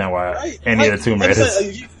understand why any of the Tomb Raiders.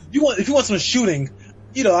 If you want some shooting.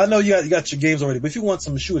 You know, I know you got your games already, but if you want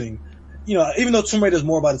some shooting, you know, even though Tomb Raider is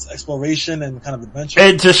more about its exploration and kind of adventure,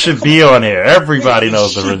 it just should be on here. Everybody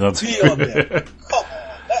knows the original Tomb Raider.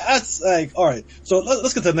 That's like, all right. So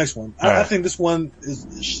let's get to the next one. I think this one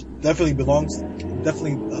definitely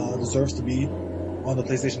deserves to be on the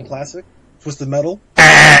PlayStation Classic. Twisted Metal.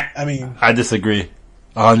 I mean, I disagree,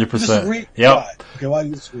 100%. Disagree? Yep. Why? Okay, why do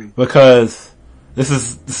you disagree? Because this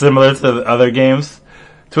is similar to the other games.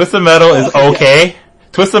 Twisted Metal is okay. Yeah.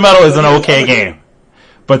 Twisted Metal is an okay game.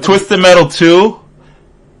 But Twisted Metal 2,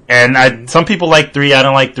 and some people like 3, I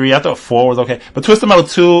don't like 3, I thought 4 was okay. But Twisted Metal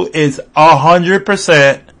 2 is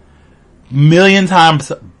 100%, million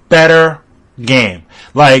times better game.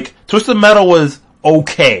 Like, Twisted Metal was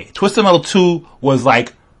okay. Twisted Metal 2 was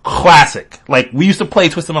like classic. Like, we used to play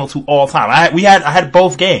Twisted Metal 2 all the time. I had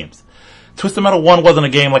both games. Twisted Metal 1 wasn't a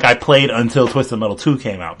game like I played until Twisted Metal 2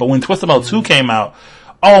 came out. But when Twisted Metal 2 came out,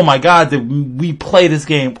 oh my god, we play this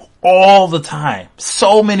game all the time.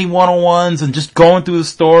 So many one-on-ones and just going through the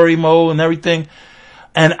story mode and everything.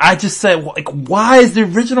 And I just said, like, why is the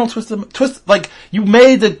original like, you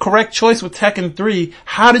made the correct choice with Tekken 3.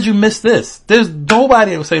 How did you miss this? There's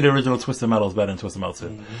nobody that would say the original Twisted Metal is better than Twisted Metal 2.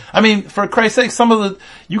 Mm-hmm. I mean, for Christ's sake,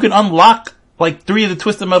 you can unlock, like, 3 of the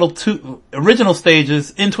Twisted Metal 2 original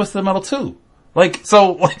stages in Twisted Metal 2. Like,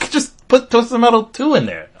 so, like, just put Twisted Metal 2 in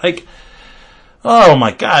there. Like, oh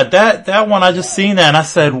my god, that one, I just seen that and I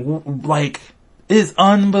said, like, is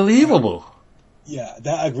unbelievable. Yeah,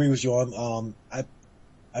 that I agree with you on. I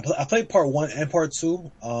played part 1 and part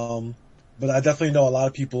 2, but I definitely know a lot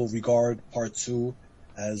of people regard part 2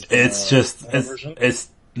 as it's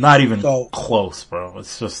not even close, bro.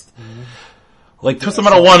 It's just, like, Twisted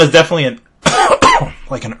Metal 1 is definitely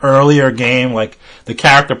like an earlier game, like, the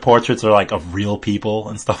character portraits are like of real people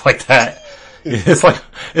and stuff like that. It's like,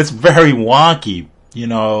 it's very wonky, you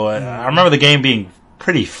know. I remember the game being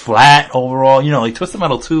pretty flat overall, you know, like Twisted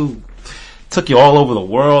Metal 2 took you all over the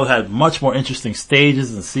world, had much more interesting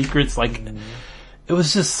stages and secrets, like, it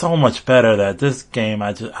was just so much better that this game,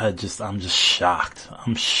 I'm just shocked.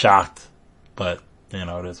 I'm shocked, but, you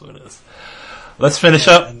know, it is what it is. Let's finish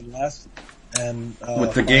up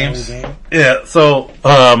with the games. Yeah, so,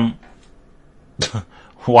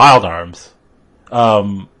 Wild Arms.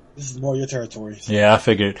 This is more your territory. So. Yeah, I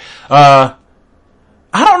figured. I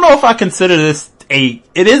don't know if I consider this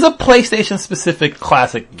it is a PlayStation specific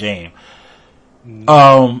classic game.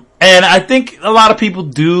 And I think a lot of people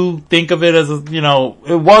do think of it as you know,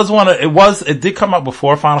 it did come out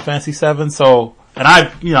before Final Fantasy VII, so, and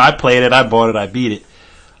I played it, I bought it, I beat it.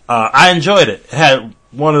 I enjoyed it. It had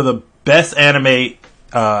one of the best anime,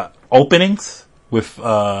 openings with,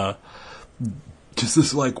 just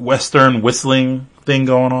this like Western whistling thing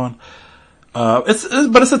going on. But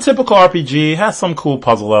it's a typical RPG. It has some cool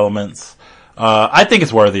puzzle elements. I think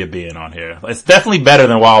it's worthy of being on here. It's definitely better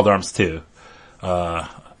than Wild Arms 2. Wild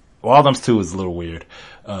Arms 2 is a little weird.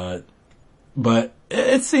 But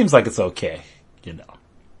it seems like it's okay, you know.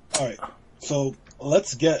 Alright. So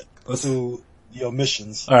let's get to the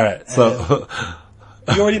omissions. Alright, so.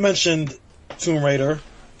 You already mentioned Tomb Raider.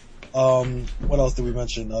 What else did we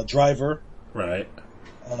mention? Driver. Right.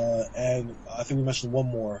 And I think we mentioned one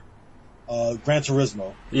more. Gran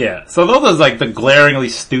Turismo. Yeah. So those are like the glaringly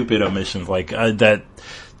stupid omissions, like that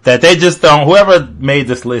they just don't. Whoever made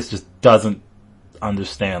this list just doesn't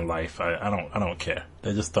understand life. I don't care.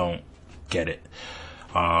 They just don't get it.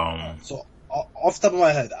 So off the top of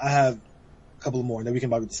my head, I have a couple more that we can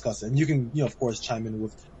probably discuss, and you can, of course, chime in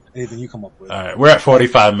with anything you come up with. All right, we're at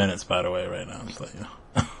 45 minutes, by the way, right now.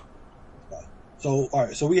 So, So all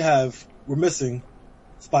right, so we're missing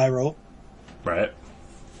Spyro, right?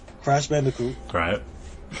 Crash Bandicoot, Right.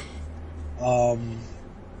 Castlevania.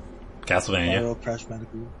 Spyro, Crash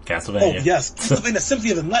Bandicoot. Castlevania. Oh yes, Castlevania Symphony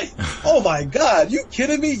of the Night. Oh my God, you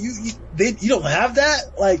kidding me? You don't have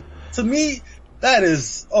that? Like, to me, that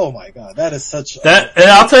is, oh my God, that is such that. And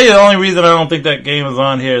I'll tell you, the only reason I don't think that game is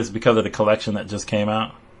on here is because of the collection that just came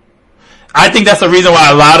out. I think that's the reason why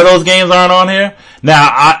a lot of those games aren't on here.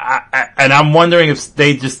 Now, and I'm wondering if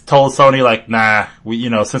they just told Sony like, nah,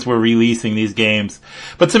 since we're releasing these games.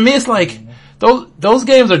 But to me, it's like, those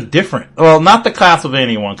games are different. Well, not the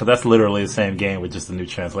Castlevania one, cause that's literally the same game with just a new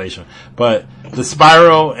translation. But the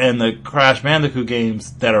Spyro and the Crash Bandicoot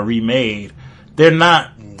games that are remade, they're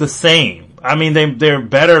not the same. I mean, they're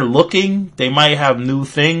better looking. They might have new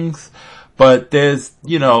things. But there's,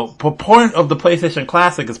 the point of the PlayStation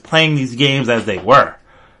Classic is playing these games as they were.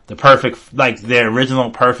 The perfect, like their original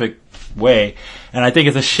perfect way. And I think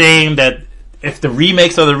it's a shame that if the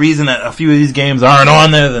remakes are the reason that a few of these games aren't on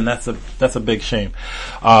there, then that's a big shame.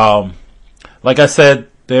 Like I said,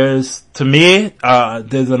 there's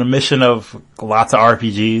an omission of lots of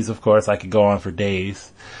RPGs, of course. I could go on for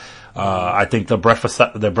days. I think the Breath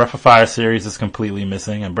of Fire series is completely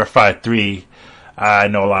missing, and Breath of Fire 3, I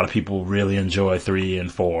know a lot of people really enjoy 3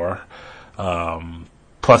 and 4.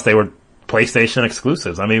 Plus they were PlayStation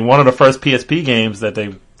exclusives. I mean, one of the first PSP games that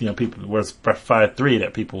people was Breath of Fire 3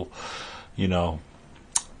 that people, when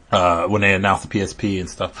they announced the PSP and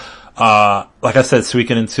stuff. Like I said,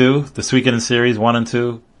 Suikoden 2, the Suikoden series 1 and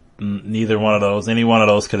 2, neither one of those, any one of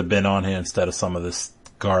those could have been on here instead of some of this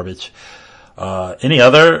garbage. Any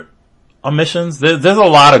other omissions? There's a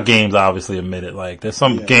lot of games obviously omitted. Like there's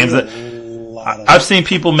some games that I've seen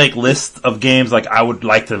people make lists of games like I would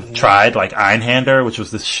like to have tried, like Einhander, which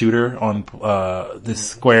was this shooter on this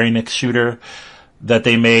Square Enix shooter that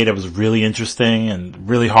they made. It was really interesting and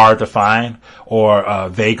really hard to find. Or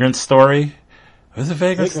Vagrant Story. Was it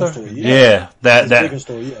Vagrant Story? Yeah, that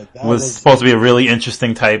was supposed to be a really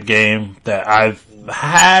interesting type game that I've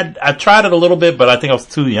tried it a little bit, but I think I was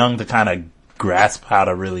too young to kind of grasp how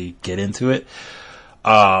to really get into it.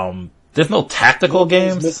 There's no tactical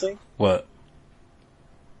games. Missing? What?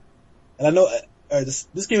 And I know this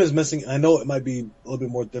game is missing. I know it might be a little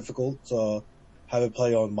bit more difficult to have it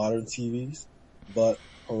play on modern TVs, but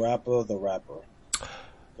Parappa the Rapper,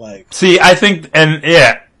 see, I think, and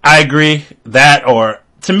yeah, I agree that, or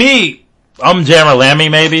to me, Jammer Lammy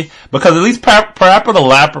maybe, because at least Parappa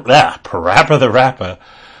the Rapper,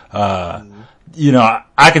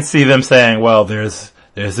 I could see them saying, well, there's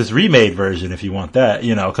this remade version if you want that,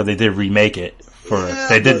 because they did remake it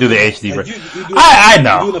they did do the HD version. I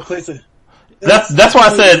know. That's why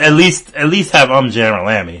I said at least have Jammer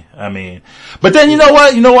Lammy. I mean, but then you know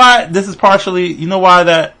what? You know why this is partially? You know why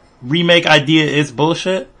that remake idea is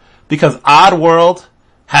bullshit? Because Oddworld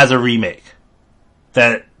has a remake.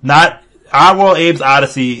 Oddworld Abe's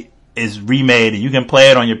Odyssey is remade, and you can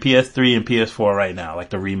play it on your PS3 and PS4 right now,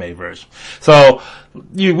 like the remade version. So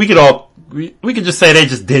we could just say they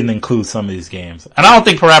just didn't include some of these games, and I don't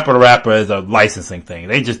think Parappa the Rapper is a licensing thing.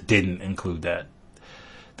 They just didn't include that.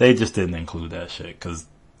 They just didn't include that shit because,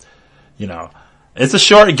 it's a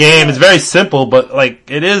short game. It's very simple, but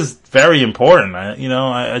it is very important.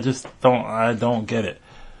 I just don't get it.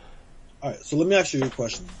 All right, so let me ask you a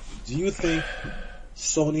question. Do you think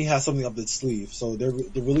Sony has something up its sleeve? So they're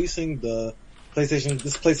releasing this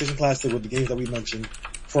PlayStation Classic with the games that we mentioned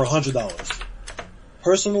for $100.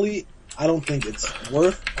 Personally, I don't think it's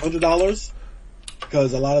worth $100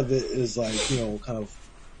 because a lot of it is kind of,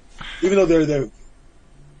 even though they're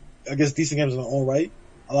I guess decent games in their own right,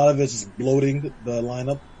 a lot of it's just bloating the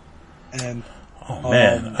lineup. And oh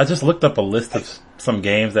man, I just looked up a list of some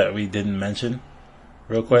games that we didn't mention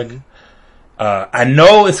real quick. Mm-hmm. I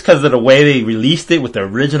know it's because of the way they released it with the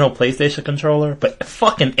original PlayStation controller, but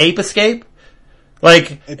fucking Ape Escape,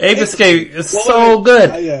 Ape Escape is so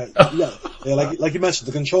good. Yeah, like you mentioned,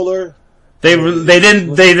 the controller. They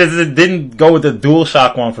didn't go with the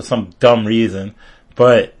DualShock one for some dumb reason,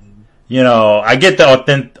 but I get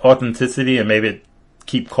the authenticity and maybe it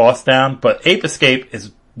keep costs down, but Ape Escape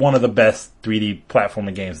is one of the best 3D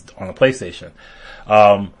platforming games on the PlayStation.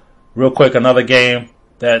 real quick, another game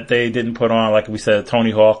that they didn't put on, like we said,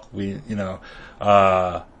 Tony Hawk.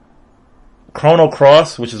 Chrono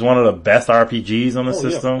Cross, which is one of the best RPGs on the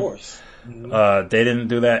system. Yeah, of course. Mm-hmm. They didn't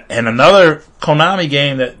do that. And another Konami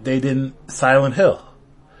game that they didn't, Silent Hill.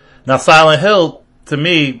 Now, Silent Hill, to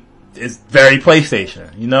me, is very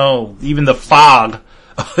PlayStation. You know, even the fog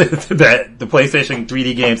that the PlayStation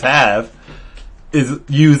 3D games have is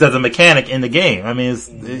used as a mechanic in the game. I mean,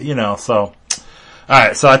 so.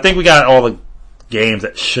 Alright, so I think we got all the games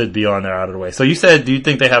that should be on there out of the way. So you said, do you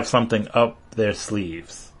think they have something up their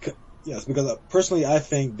sleeves? Yes, because personally, I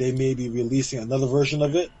think they may be releasing another version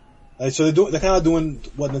of it. So they're kind of doing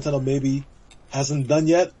what Nintendo maybe hasn't done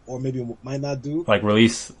yet, or maybe might not do. Like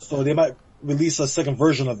release? So they might release a second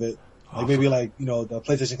version of it. Like maybe the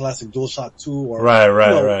PlayStation Classic DualShock 2 or... Right.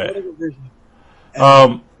 Whatever version.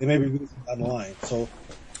 They may be releasing down the line. So...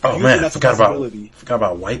 Oh man, I forgot about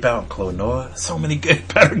Wipeout and Klonoa. So many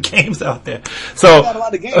better games out there. So, got a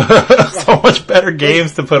lot of games. So much better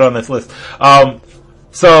games to put on this list.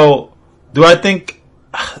 So, do I think,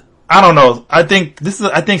 I don't know. I think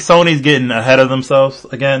Sony's getting ahead of themselves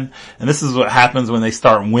again. And this is what happens when they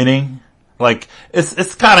start winning. Like,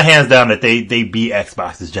 it's kind of hands down that they beat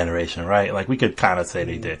Xbox this generation, right? Like, we could kind of say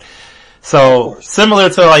they did. So, similar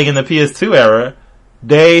to like in the PS2 era,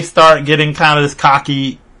 they start getting kind of this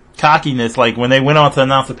cockiness, like when they went on to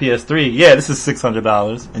announce the PS3, yeah, this is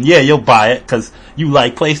 $600, and yeah, you'll buy it because you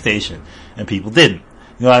like PlayStation, and people didn't.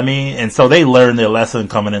 You know what I mean? And so they learned their lesson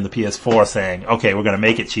coming in the PS4 saying, okay, we're gonna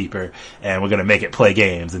make it cheaper, and we're gonna make it play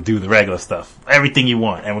games and do the regular stuff. Everything you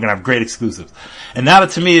want, and we're gonna have great exclusives. And now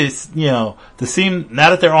that to me, it's, now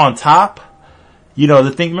that they're on top,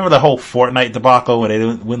 remember the whole Fortnite debacle where they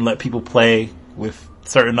wouldn't let people play with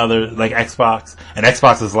certain other, like Xbox, and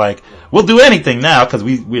Xbox is like, we'll do anything now because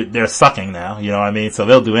they're sucking now, you know what I mean? So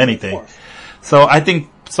they'll do anything. So I think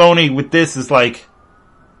Sony with this is like,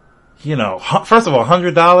 first of all,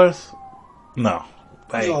 $100? No.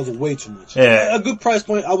 $100 is way too much. Yeah. A good price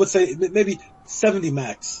point, I would say maybe 70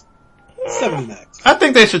 max. 70 max. I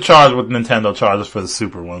think they should charge what Nintendo charges for the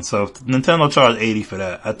Super one. So if Nintendo charged $80 for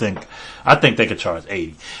that, I think they could charge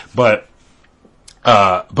 $80.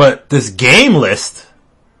 But this game list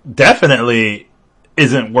definitely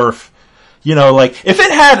isn't worth, if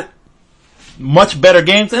it had much better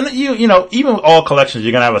games, and even all collections,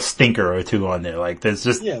 you're gonna have a stinker or two on there. Like there's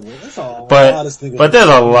just, that's all. But there's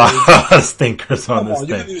a lot of stinkers on this thing.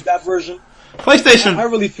 You can use that version. PlayStation. I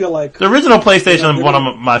really feel like the original PlayStation is one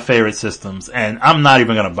of my favorite systems, and I'm not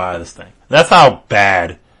even gonna buy this thing. That's how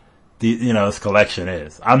bad this collection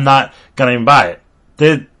is. I'm not gonna even buy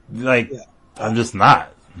it. I'm just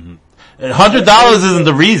not. $100 isn't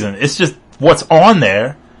the reason. It's just what's on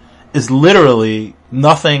there is literally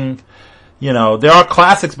nothing. There are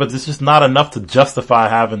classics, but it's just not enough to justify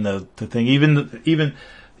having the thing. Even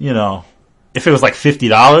if it was like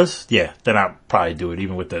 $50, yeah, then I'd probably do it,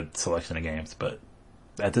 even with the selection of games. But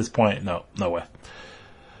at this point, no way.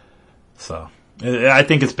 So I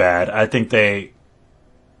think it's bad. I think they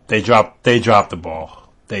dropped the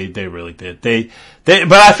ball. They really did.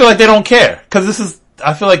 But I feel like they don't care because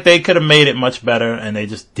I feel like they could have made it much better, and they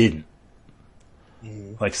just didn't.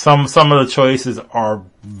 Mm-hmm. Like some of the choices are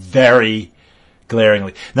very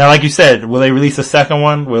glaringly. Now, like you said, will they release a second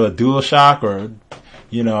one with a DualShock or,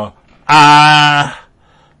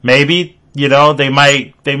 maybe, they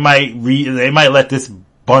might let this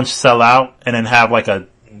bunch sell out and then have like a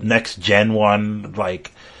next gen one,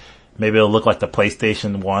 like maybe it'll look like the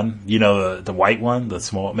PlayStation 1, the white one, the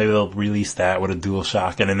small, maybe they'll release that with a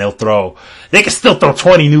DualShock and then they can still throw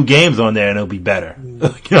 20 new games on there and it'll be better. You know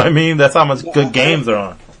what I mean? That's how much good games are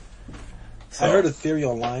on. So. I heard a theory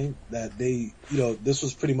online that this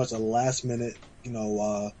was pretty much a last minute,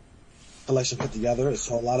 collection put together.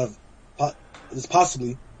 So there's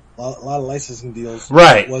possibly a lot of licensing deals.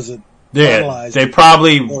 Right. Was it? Yeah. They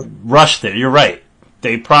probably rushed it. You're right.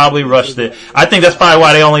 They probably rushed it. I think that's probably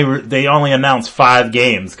why they only announced 5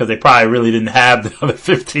 games because they probably really didn't have the other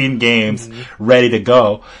 15 games ready to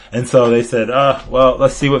go. And so they said, well,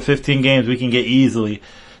 let's see what 15 games we can get easily.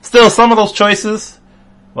 Still, some of those choices,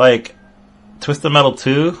 like Twisted Metal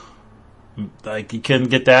 2, like you couldn't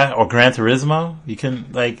get that, or Gran Turismo, you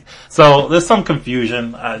can so there's some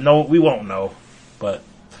confusion. No, we won't know, but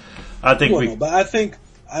I think But I think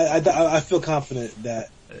I feel confident that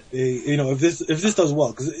if this does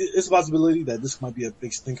well, because it's a possibility that this might be a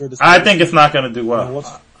big stinker. I think it's not going to do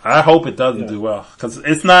well. I hope it doesn't do well because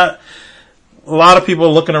it's not. A lot of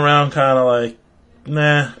people looking around, kind of like,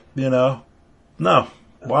 nah, no.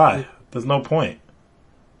 Why? There's no point.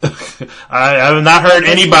 I have not heard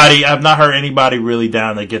anybody. I've not heard anybody really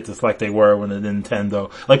down to get this like they were when the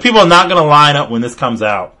Nintendo. Like people are not going to line up when this comes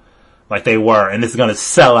out like they were, and it's going to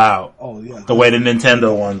sell out. Oh yeah, the way the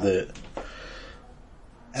Nintendo one did.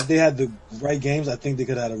 If they had the right games, I think they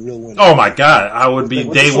could have had a real winner. Oh my god, I would be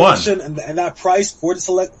day one. And that price for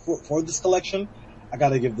this collection, I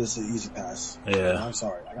gotta give this an easy pass. Yeah, I'm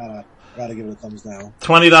sorry, I gotta give it a thumbs down.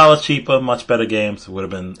 $20 cheaper, much better games would have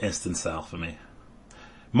been instant sell for me.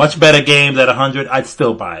 Much better games at $100, I'd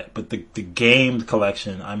still buy it. But the game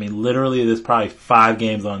collection, I mean, literally, there's probably 5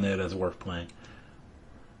 games on there that's worth playing.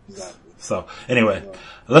 Exactly. So, anyway,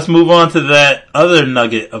 let's move on to that other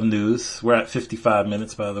nugget of news. We're at 55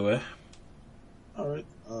 minutes, by the way. All right.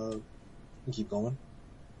 Keep going.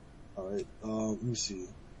 All right. Let me see.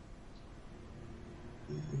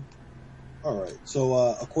 All right. So,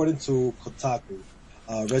 according to Kotaku,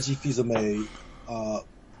 Reggie Fils-Aimé,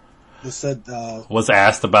 said was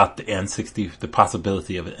asked about the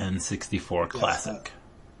possibility of an N64 classic.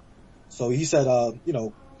 So he said,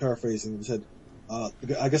 paraphrasing, he said,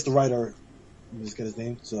 I guess the writer, let me just get his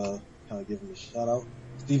name to kind of give him a shout out.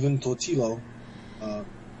 Stephen Totilo. I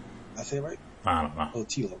say it right? I don't know.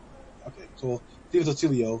 Totilo. Okay. So Stephen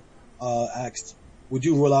Totilo asked, would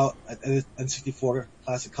you roll out an N64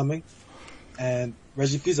 classic coming? And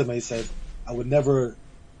Reggie Fils-Aimé said, I would never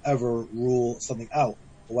ever rule something out.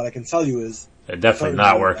 But what I can tell you is they're definitely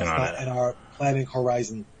not working on it. And our planning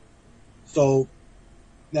horizon. So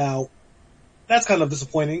now that's kind of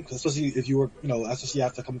disappointing, especially if you were, especially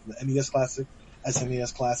after coming from the NES Classic,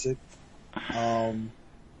 SNES Classic.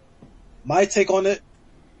 My take on it,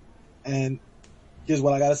 and here's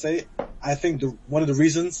what I gotta say. I think one of the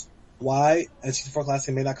reasons why N64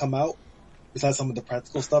 Classic may not come out, besides some of the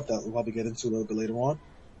practical stuff that we'll probably get into a little bit later on,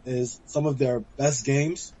 is some of their best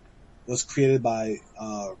games was created by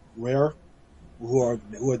Rare, who are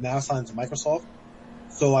now signed to Microsoft.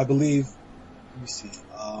 So I believe, let me see,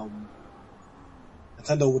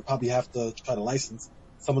 Nintendo would probably have to try to license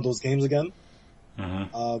some of those games again.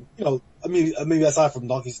 Mm-hmm. Maybe aside from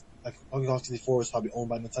Donkey Kong 64 is probably owned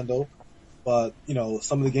by Nintendo, but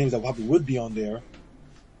some of the games that probably would be on there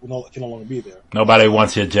can no longer be there. Nobody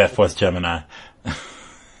wants your Jet Force Gemini.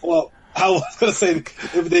 Well, I was gonna say,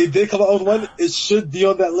 if they did come out with one, it should be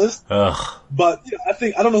on that list. Ugh. But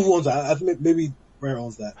I don't know who owns that. I think maybe Rare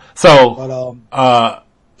owns that. So, but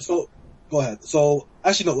so go ahead. So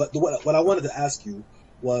actually, no. What I wanted to ask you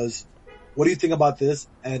was, what do you think about this?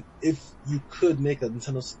 And if you could make a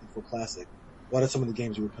Nintendo 64 Classic, what are some of the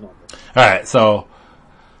games you would put on there? All right. So,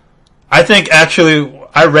 I think actually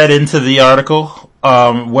I read into the article.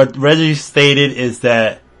 What Reggie stated is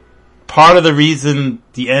that part of the reason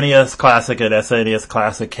the NES Classic and SNES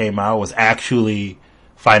Classic came out was actually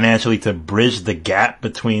financially to bridge the gap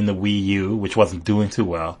between the Wii U, which wasn't doing too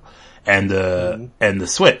well, and the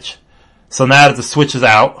Switch. So now that the Switch is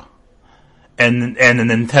out, and the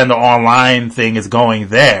Nintendo Online thing is going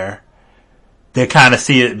there, they kind of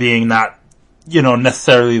see it being not,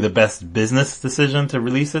 necessarily the best business decision to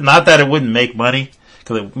release it. Not that it wouldn't make money,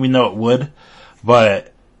 because we know it would,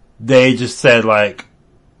 but they just said like,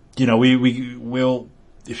 we'll,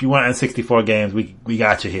 if you want N64 games, we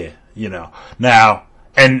got you here, Now,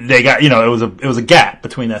 and they got, it was a gap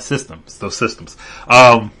between those systems.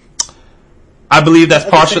 I believe that's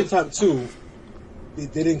partial. At the same time too,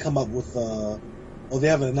 they didn't come up with, they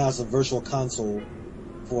haven't announced a virtual console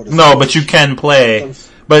for the No, but you can play,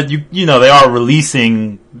 but they are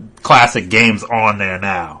releasing classic games on there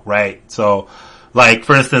now, right? So, like,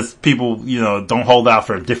 for instance, people, don't hold out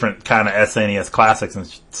for different kind of SNES classics and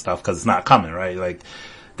stuff because it's not coming, right? Like,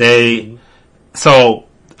 so,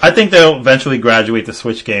 I think they'll eventually graduate the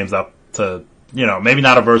Switch games up to, maybe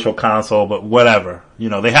not a virtual console, but whatever.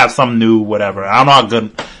 They have some new whatever. I don't know how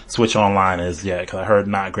good Switch Online is yet because I heard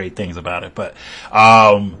not great things about it, but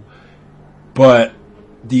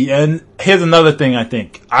here's another thing I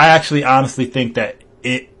think. I actually honestly think that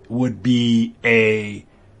it would be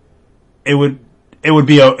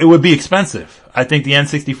expensive. I think the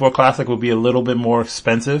N64 Classic would be a little bit more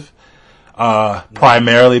expensive,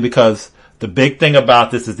 primarily because the big thing about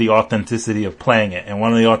this is the authenticity of playing it. And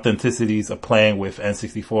one of the authenticities of playing with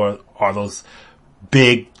N64 are those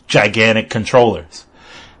big, gigantic controllers.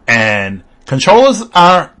 And controllers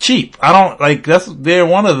aren't cheap. They're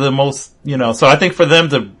one of the most, so I think for them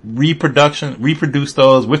to reproduce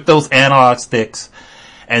those with those analog sticks,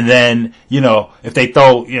 and then, if they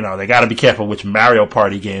throw, they gotta be careful which Mario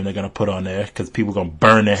Party game they're gonna put on there, cause people are gonna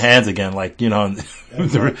burn their hands again,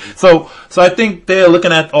 So I think they're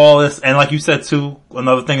looking at all this, and like you said too,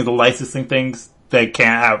 another thing is the licensing things. they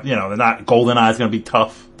can't have, they're not, GoldenEye is going to be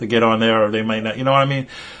tough to get on there, or they might not, you know what I mean?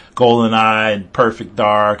 GoldenEye and Perfect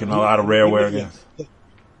Dark and a lot of Rareware games.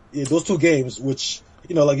 Yeah, those two games, which,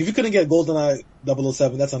 like if you couldn't get GoldenEye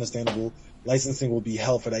 007, that's understandable. Licensing will be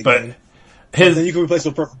hell for that game. But then you can replace it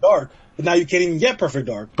with Perfect Dark, but now you can't even get Perfect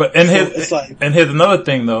Dark. But and here's another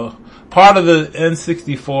thing though. Part of the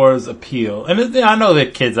N64's appeal, and I know there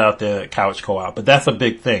are kids out there that couch co-op, but that's a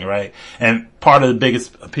big thing, right? And part of the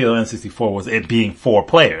biggest appeal of N64 was it being 4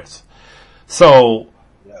 players. So,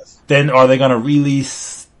 then are they going to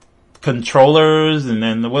release controllers, and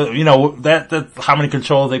then that's how many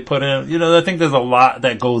controllers they put in? I think there's a lot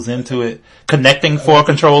that goes into it. Connecting 4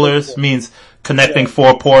 controllers means connecting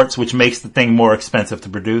 4 ports, which makes the thing more expensive to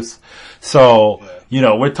produce. So,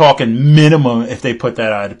 we're talking minimum, if they put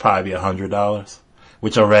that out, it'd probably be $100,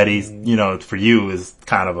 which already, for you is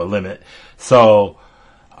kind of a limit. So,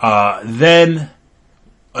 then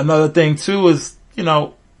another thing too is,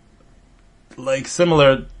 like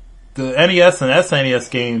similar, the NES and SNES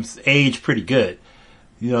games age pretty good.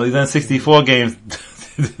 These N64 games,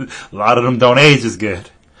 a lot of them don't age as good.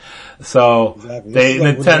 So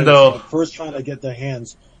Nintendo first trying to get their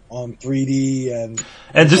hands on 3D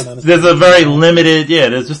and just there's a very limited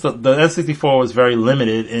there's just the N64 was very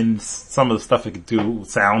limited in some of the stuff it could do,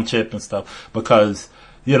 sound chip and stuff, because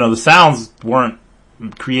the sounds weren't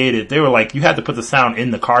created. They were like, you had to put the sound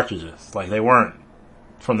in the cartridges, like they weren't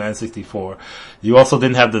from the N64. You also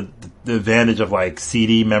didn't have the advantage of like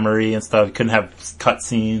CD memory and stuff. You couldn't have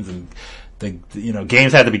cutscenes, and the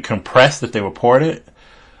games had to be compressed if they were ported.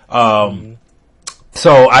 So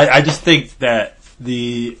I just think that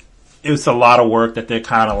it was a lot of work that they're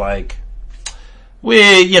kind of like,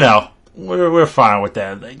 we're fine with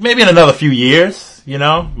that. Like maybe in another few years,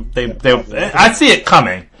 I see it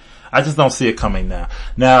coming. I just don't see it coming now.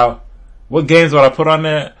 Now, what games would I put on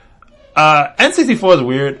there? N64 is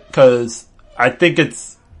weird because I think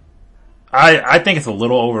it's a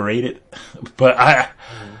little overrated, but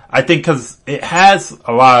I think because it has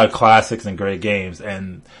a lot of classics and great games,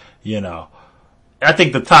 and I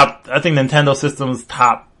think Nintendo System's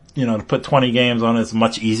top, to put 20 games on is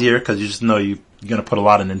much easier because you just know you're gonna put a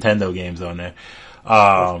lot of Nintendo games on there.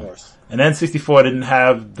 Of course. And N64 didn't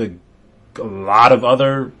have a lot of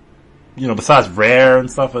other, besides Rare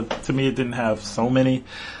and stuff. But to me, it didn't have so many.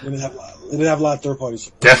 It didn't have a lot of third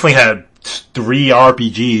parties. Definitely had 3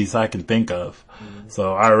 RPGs I can think of. Mm-hmm.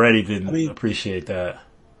 So I already didn't appreciate that.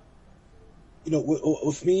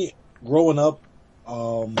 With me growing up,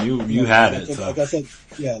 you had it. Like I said,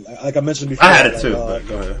 like I mentioned before, I had it too. But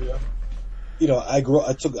go ahead. I grew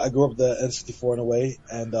up the N64 in a way,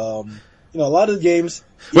 and a lot of the games.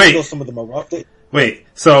 Wait, some of them are rough. Wait,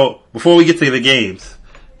 so before we get to the games,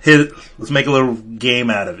 let's make a little game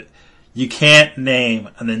out of it. You can't name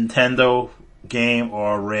a Nintendo game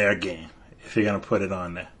or a Rare game if you're gonna put it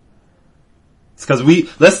on there. It's because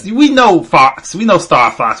we know Fox, we know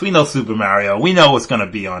Star Fox, we know Super Mario, we know what's gonna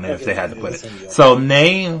be on there if they had to put it. So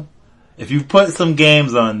if you put some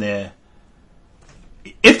games on there,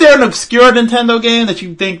 if they're an obscure Nintendo game that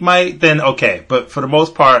you think might, then okay. But for the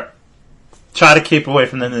most part, try to keep away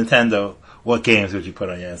from the Nintendo. What games would you put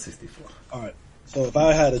on your N64? Alright, so if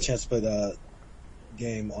I had a chance to put a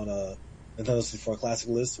game on a Nintendo 64 Classic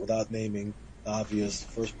list without naming the obvious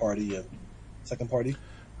first party and second party.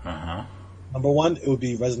 Number 1, it would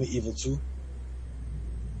be Resident Evil 2.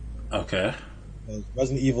 Okay.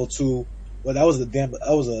 Resident Evil 2. Well, that was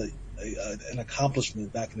an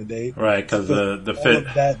accomplishment back in the day. Right, because the fit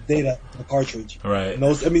of that data in the cartridge. Right. And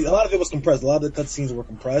a lot of it was compressed. A lot of the cutscenes were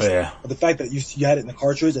compressed. Yeah. But the fact that you had it in the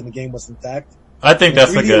cartridge and the game was intact. I think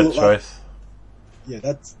that's a good choice. Yeah,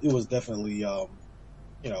 it was definitely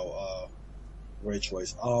great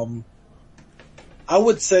choice. I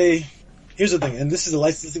would say, here's the thing, and this is a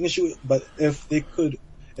licensing issue, but if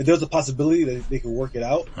there's a possibility that they could work it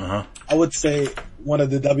out, I would say one of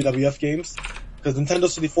the WWF games, because Nintendo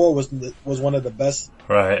 64 was one of the best,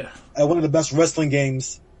 right? One of the best wrestling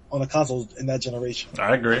games on the consoles in that generation.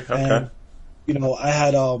 I agree. Okay. And, I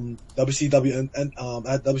had WCW and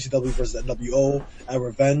I had WCW versus NWO, I had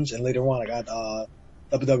Revenge, and later on I got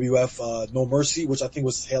WWF No Mercy, which I think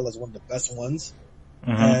was hailed as one of the best ones.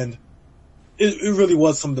 And it really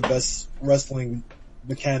was some of the best wrestling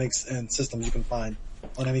mechanics and systems you can find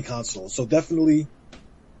on any console. So definitely,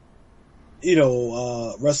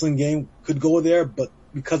 wrestling game could go there, but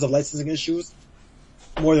because of licensing issues,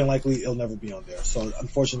 more than likely it'll never be on there. So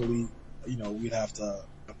unfortunately, we'd have to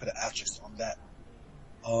put an asterisk on that.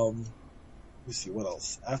 Let me see what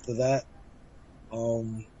else. After that, let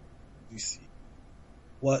me see.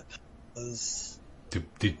 What was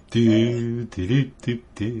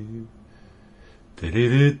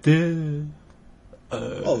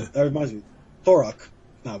Oh, that reminds me. Turok.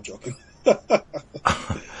 No, I'm joking.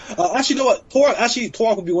 Actually, you know what?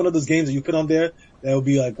 Turok would be one of those games that you put on there. That would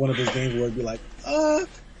be like one of those games where it'd be like,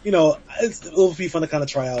 it'll be fun to kind of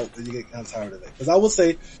try out when you get kind of tired of it. Because I would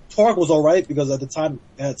say Turok was alright because at the time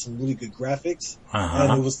it had some really good graphics.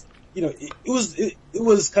 And it was, it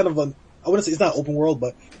was kind of I wouldn't say it's not open world,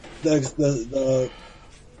 but the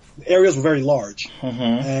areas were very large.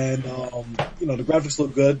 And, the graphics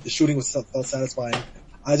looked good. The shooting felt satisfying.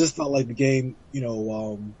 I just felt like the game,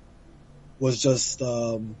 was just,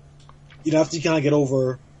 after you kind of get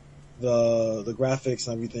over the graphics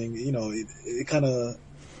and everything, it kind of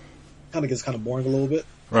gets kind of boring a little bit.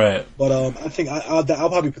 Right. But, I think I'll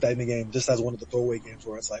probably put that in the game just as one of the throwaway games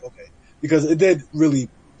where it's like, okay, because it did really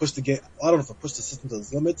push the game, I don't know if it pushed the system to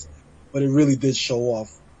its limits, but it really did show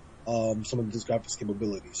off, some of this graphics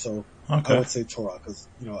capability. So I would say Turok because,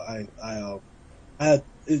 I had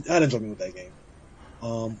enjoyment with that game.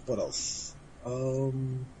 What else?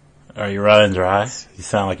 Are you running dry? You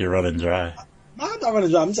sound like you're running dry. I'm not running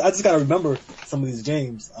dry. I just gotta remember some of these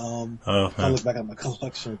games. I look back at my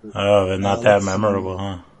collection. They're not that memorable,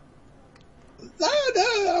 huh? Nah,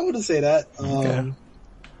 I wouldn't say that. Let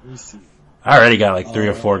me see. I already got like 3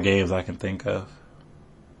 or 4 games I can think of.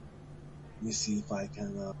 Let me see if I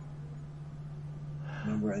can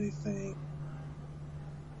remember anything.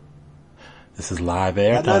 This is live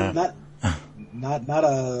airtime. Not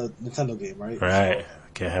a Nintendo game, right? Right.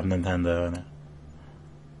 Can't have Nintendo in it.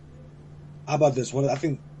 How about this one? I don't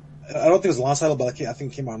think it was a launch title, but I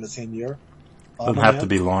think it came out in the same year. Doesn't have to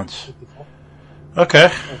be launched.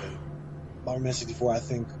 Okay. Bomberman 64, I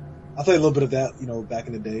think. I played a little bit of that, back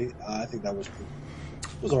in the day. I think that was cool.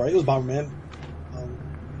 It was alright. It was Bomberman.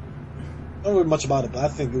 I don't know much about it, but I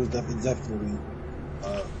think it was definitely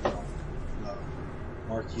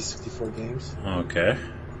marquee 64 games. Okay.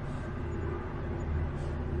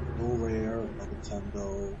 No Rare, no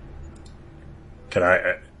Nintendo. Can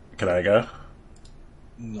I go?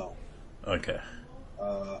 No. Okay.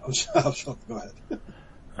 I'm sure. Go ahead.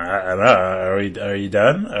 I know. Are you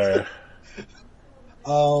done? Or?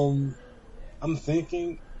 I'm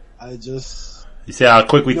thinking. You see how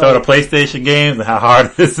quick we throw the PlayStation games and how hard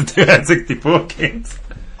it is to do N64 games?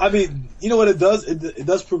 I mean, you know what it does? It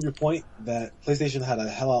does prove your point that PlayStation had a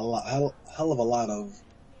hell of a lot of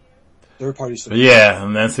third-party support. Yeah,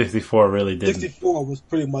 and then 64 really didn't. 64 was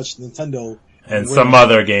pretty much Nintendo. And some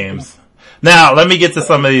other games. Now, let me get to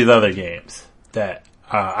some of these other games that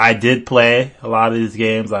I did play. A lot of these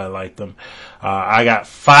games, I liked them. I got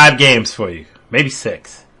 5 games for you. Maybe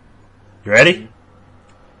 6. You ready?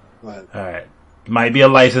 Go ahead. Alright. Might be a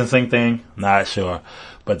licensing thing. Not sure.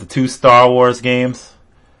 But the 2 Star Wars games,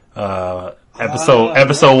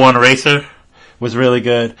 episode 1 Racer was really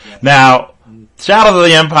good. Yeah. Now, Shadows of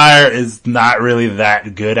the Empire is not really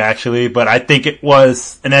that good actually, but I think it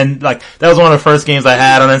was, and then that was one of the first games I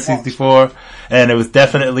had on N64, and it was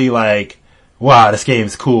definitely like, wow, this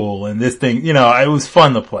game's cool, and this thing, it was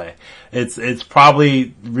fun to play. It's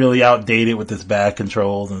probably really outdated with its bad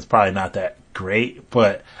controls, and it's probably not that great,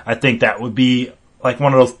 but I think that would be like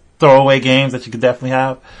one of those throwaway games that you could definitely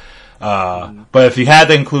have. But if you had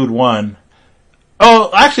to include one,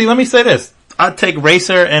 actually, let me say this. I'd take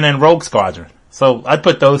Racer and then Rogue Squadron. So I'd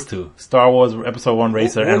put those 2. Star Wars Episode 1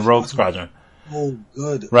 Racer and Rogue Squadron. Oh,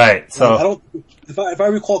 good. Right, so. If I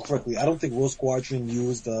recall correctly, I don't think Rogue Squadron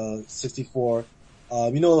used the 64.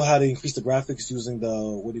 You know how to increase the graphics using the,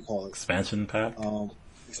 what do you call it? Expansion pack?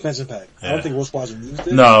 Expansion pack. Yeah. I don't think Rogue Squadron used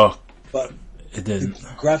it. No. But it didn't. The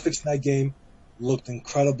graphics in that game looked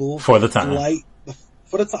incredible. For the time.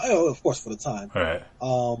 For the time. Oh, of course, for the time. Right.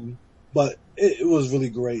 But it was really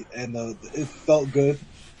great, and it felt good.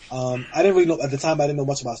 I didn't really know at the time. I didn't know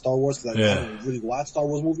much about Star Wars because I didn't really watch Star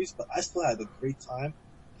Wars movies, but I still had a great time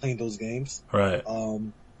playing those games. Right.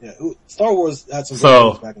 Star Wars had some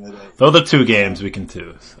good games back in the day. Those are 2 games we can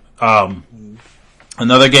choose.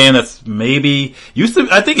 Another game that's maybe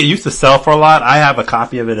I think it used to sell for a lot. I have a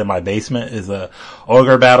copy of it in my basement. Is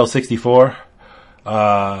Ogre Battle 64.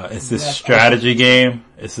 It's this strategy game.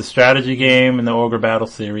 It's a strategy game in the Ogre Battle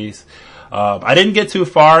series. I didn't get too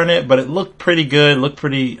far in it, but it looked pretty good. It looked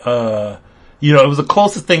pretty, it was the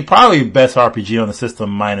closest thing, probably best RPG on the system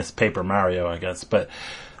minus Paper Mario, I guess. But,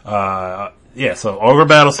 so Ogre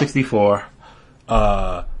Battle 64.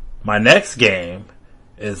 My next game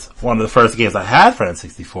is one of the first games I had for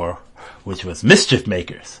N64, which was Mischief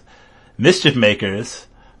Makers. Mischief Makers,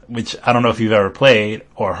 which I don't know if you've ever played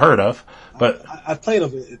or heard of, but I played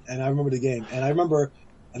of it, and I remember the game, and I remember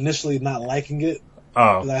initially not liking it.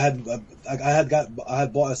 Oh, I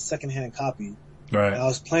had bought a secondhand copy, right? And I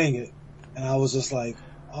was playing it, and I was just like,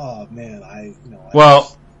 oh man,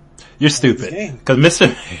 Well, you're I like this stupid game. because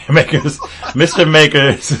Mr.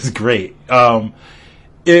 Makers is great.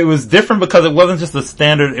 It was different because it wasn't just a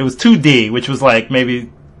standard. It was 2D, which was like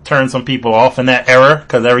maybe turned some people off in that era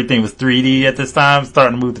because everything was 3D at this time,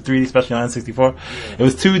 starting to move to 3D, especially on N64. Yeah. It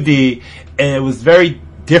was 2D, and it was very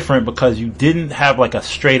different because you didn't have like a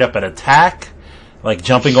straight up an attack, like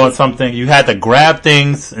jumping on something. You had to grab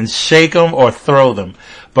things and shake them or throw them.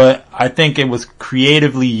 But I think it was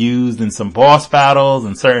creatively used in some boss battles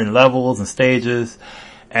and certain levels and stages,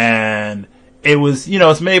 and it was,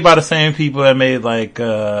 it's made by the same people that made like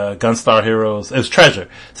Gunstar Heroes. It was Treasure.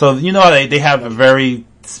 So they have a very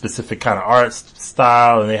specific kind of art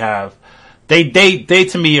style, and they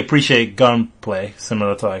to me appreciate gunplay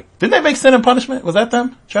similar to like, didn't they make Sin and Punishment? Was that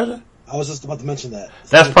them? Treasure? I was just about to mention that.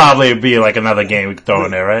 That's probably be like another game we could throw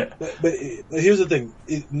in there, right? But here's the thing.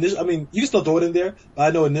 I mean, you can still throw it in there, but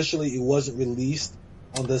I know initially it wasn't released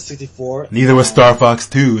on the 64. Neither was Star Fox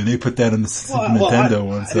 2, and they put that on the Nintendo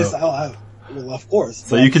one. So. Well, of course.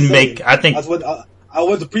 So you can make, I think... I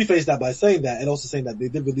wanted to preface that by saying that, and also saying that they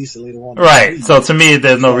did release it later on. Right. So to me,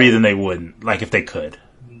 there's no reason they wouldn't. Like, if they could.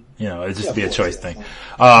 It'd just be a choice thing.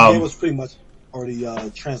 The game was pretty much already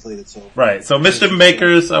translated, so... Right. So Mr.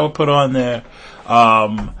 Makers, I would put on there.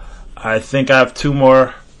 I think I have two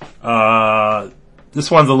more.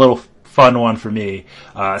 This one's a little fun one for me.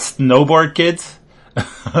 Snowboard Kids.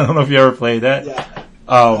 I don't know if you ever played that. Yeah.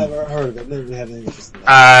 I've never heard of it. Never really had any interest in that.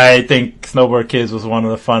 I think Snowboard Kids was one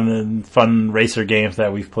of the fun racer games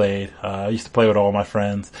that we've played. I used to play with all my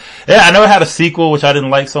friends. Yeah, I know it had a sequel, which I didn't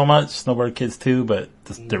like so much, Snowboard Kids 2, but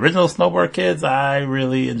the original Snowboard Kids, I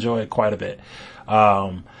really enjoyed quite a bit.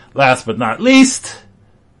 Last but not least,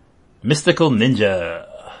 Mystical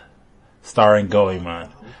Ninja, starring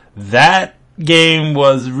Goemon. That game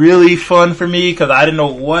was really fun for me because I didn't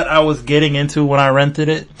know what I was getting into when I rented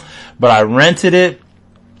it, but I rented it.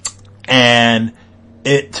 And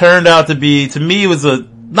it turned out to be, to me, it was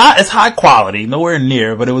not as high quality, nowhere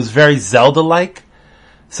near, but it was very Zelda-like.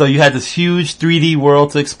 So you had this huge 3D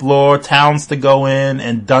world to explore, towns to go in,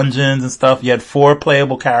 and dungeons and stuff. You had 4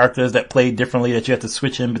 playable characters that played differently that you had to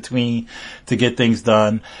switch in between to get things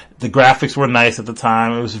done. The graphics were nice at the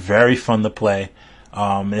time. It was very fun to play.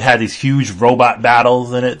 It had these huge robot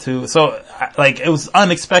battles in it too. So, like, it was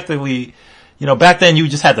unexpectedly, back then you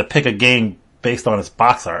just had to pick a game based on its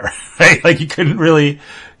box art, right? Like you couldn't really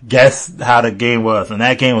guess how the game was, and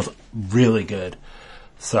that game was really good.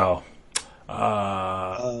 So,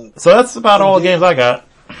 so that's about all the games I got.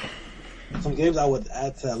 Some games I would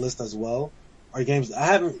add to that list as well are games I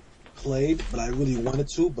haven't played, but I really wanted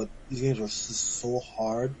to, but these games are so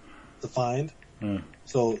hard to find.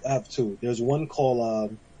 So I have 2. There's one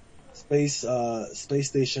called Space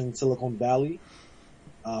Station Silicon Valley.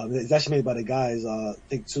 It's actually made by the guys,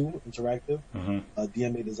 Take-Two Interactive,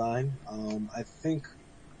 DMA Design. I think,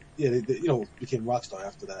 they became Rockstar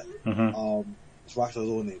after that. It's Rockstar's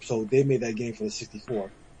old name. So they made that game for the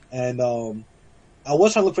 64. And, I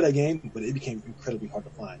was trying to look for that game, but it became incredibly hard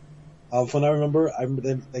to find. From what I remember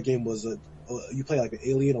that game was you play like an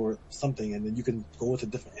alien or something, and then you can go into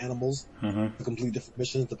different animals to complete different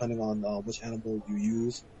missions depending on, which animal you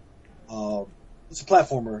use. It's a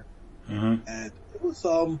platformer. And it was,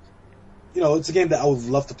 it's a game that I would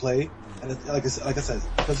love to play. And like I said,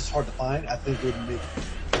 because it's hard to find, I think it would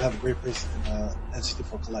have a great place in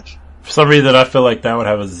N64 collection. For some reason, I feel like that would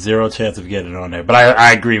have a 0 chance of getting on there. But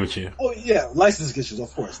I agree with you. Oh yeah, licensing issues,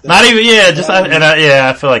 of course. Not even,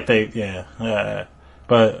 I feel like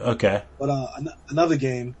but okay. But another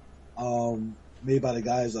game, made by the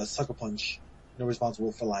guys Sucker Punch,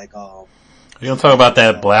 responsible for like. You gonna talk about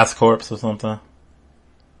that Blast Corps or something?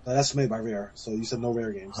 That's made by Rare. So you said no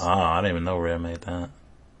Rare games. Oh, I didn't even know Rare made that.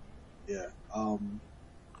 Yeah.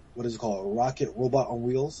 What is it called? Rocket Robot on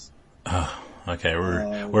Wheels. Oh, okay,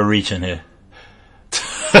 we're reaching here.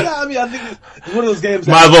 Yeah, I mean, I think it's one of those games.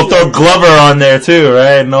 Might as well throw Glover on there too,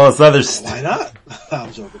 right? And all this other stuff. Why not?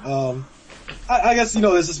 I'm joking. I guess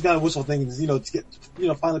it's just kind of wishful thinking. To get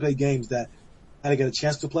finally play games that I didn't get a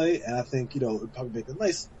chance to play, and I think it'd probably make a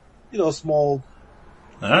nice, small,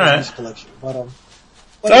 all right, collection. But all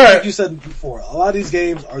like right. you said before, a lot of these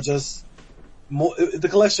games are just more. If the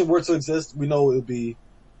collection were to exist, we know it would be.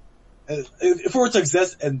 If it were to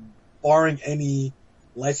exist, and barring any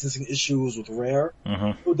licensing issues with Rare,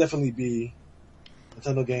 it would definitely be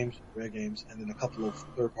Nintendo games, Rare games, and then a couple of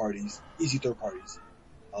easy third parties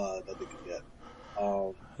that they could get.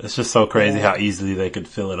 It's just so crazy how easily they could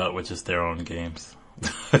fill it up with just their own games.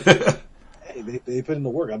 Hey, they put in the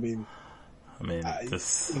work. I mean, I mean,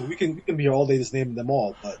 this. We can be here all day just naming them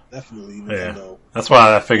all, but definitely Nintendo. Yeah, that's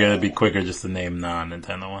why I figured it'd be quicker just to name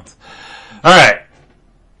non-Nintendo ones. All right.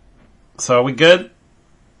 So are we good?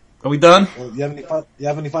 Are we done? Well, you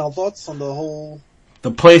have any final thoughts on the whole?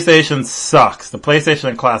 The PlayStation sucks. The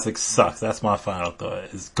PlayStation Classic sucks. That's my final thought.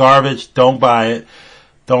 It's garbage. Don't buy it.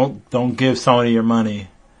 Don't give Sony your money,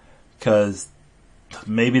 because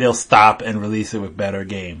maybe they'll stop and release it with better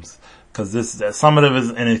games. Because some of it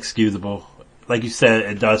is inexcusable. Like you said,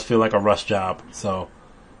 it does feel like a rush job. So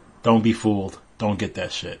don't be fooled. Don't get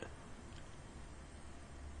that shit.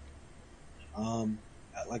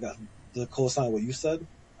 To co-sign what you said,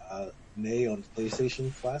 nay on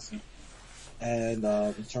PlayStation Classic, and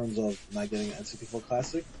in terms of not getting an N64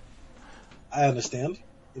 Classic, I understand.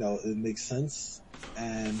 It makes sense,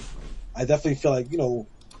 and I definitely feel like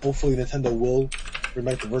hopefully Nintendo will bring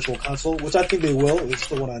back the Virtual Console, which I think they will. They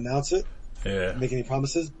still want to announce it, make any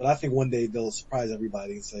promises, but I think one day they'll surprise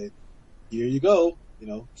everybody and say, "Here you go."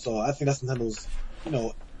 So I think that's Nintendo's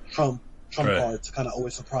trump card to kind of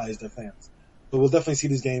always surprise their fans. But we'll definitely see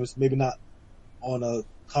these games, maybe not on a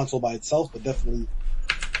console by itself, but definitely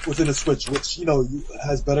within a Switch, which,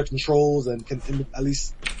 has better controls and can at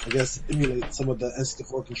least, I guess, emulate some of the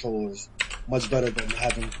N64 controllers much better than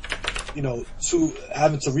having to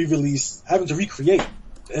recreate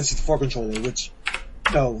the N64 controller, which,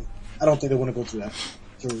 I don't think they want to go through that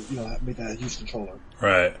to, make that a huge controller.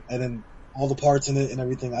 Right. And then all the parts in it and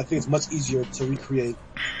everything. I think it's much easier to recreate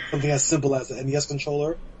something as simple as the NES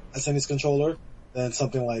controller, than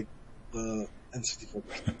something like the N64.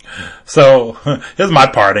 So, here's my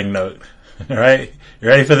parting note. Alright? You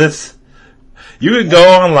ready for this? You could go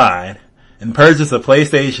online and purchase a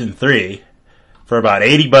PlayStation 3 for about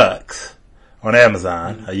 $80 on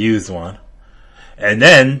Amazon, a used one, and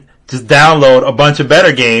then just download a bunch of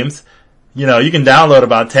better games. You can download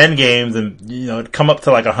about 10 games and, it'd come up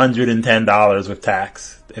to like $110 with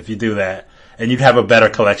tax if you do that, and you'd have a better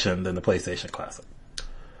collection than the PlayStation Classic.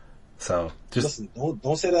 So just listen,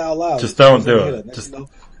 don't say that out loud. Just don't do it. Just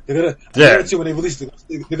they're gonna when they release it.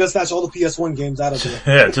 They're gonna snatch all the PS1 games out of it.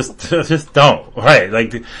 Yeah, just don't. Right,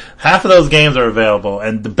 like half of those games are available,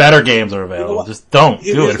 and the better games are available. Just don't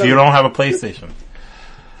do it if you don't have a PlayStation.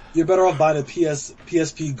 You're better off buying a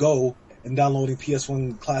PSP Go and downloading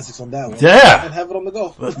PS1 classics on that one. Yeah, and have it on the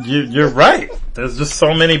go. You're right. There's just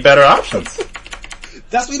so many better options.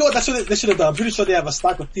 That's what they should have done. I'm pretty sure they have a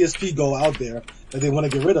stock of PSP Go out there that they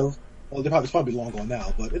want to get rid of. Well, it's probably long gone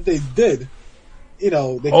now, but if they did, they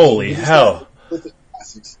holy hell! The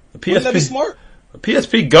classics. Wouldn't that be smart? The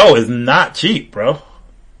PSP Go is not cheap, bro.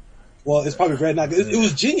 Well, it's probably very not. It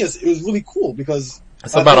was genius. It was really cool because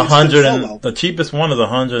it's about 100. The cheapest one is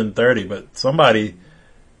 130, but somebody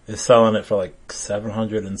is selling it for like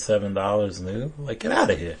 $707 new. Like, get out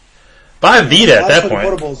of here. Buy a Vita at that point.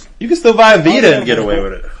 Portables. You can still buy a Vita and get away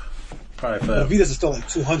with it. Probably the Vitas are still like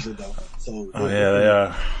 $200 though. So they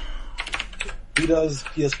are. Vitas,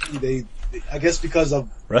 PSP, I guess because of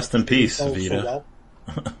rest in peace, Vita.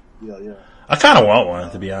 Yeah. I kind of want one,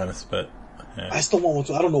 to be honest, but yeah. I still want one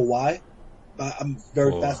too. I don't know why, but I'm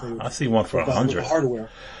very fascinated. I see one for $100. With hardware.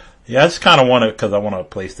 Yeah, I just kind of want it because I want a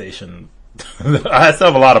PlayStation. I still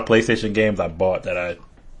have a lot of PlayStation games I bought that I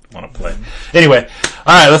want to play. Anyway,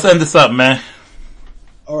 all right, let's end this up, man.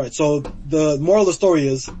 All right, so the moral of the story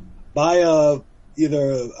is buy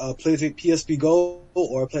either a PSP Go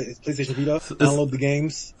or a PlayStation Vita. Download the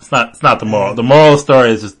games. It's not the moral. The moral of the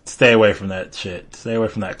story is just stay away from that shit. Stay away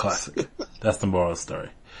from that classic. That's the moral of the story.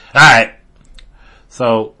 All right.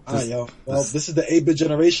 So, yo. Well, this is the 8-bit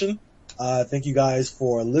generation. Thank you guys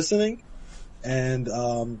for listening. And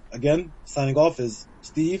again, signing off is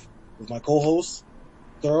Steve with my co-host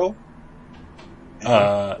Thurl.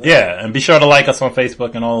 And be sure to like us on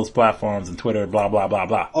Facebook and all those platforms and Twitter, blah blah blah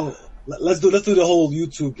blah. Oh, let's do the whole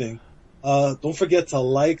YouTube thing. Don't forget to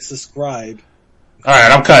like, subscribe. All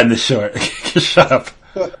right, I'm cutting this short. Shut up.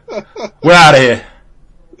 We're out of here.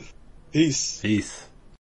 Peace. Peace.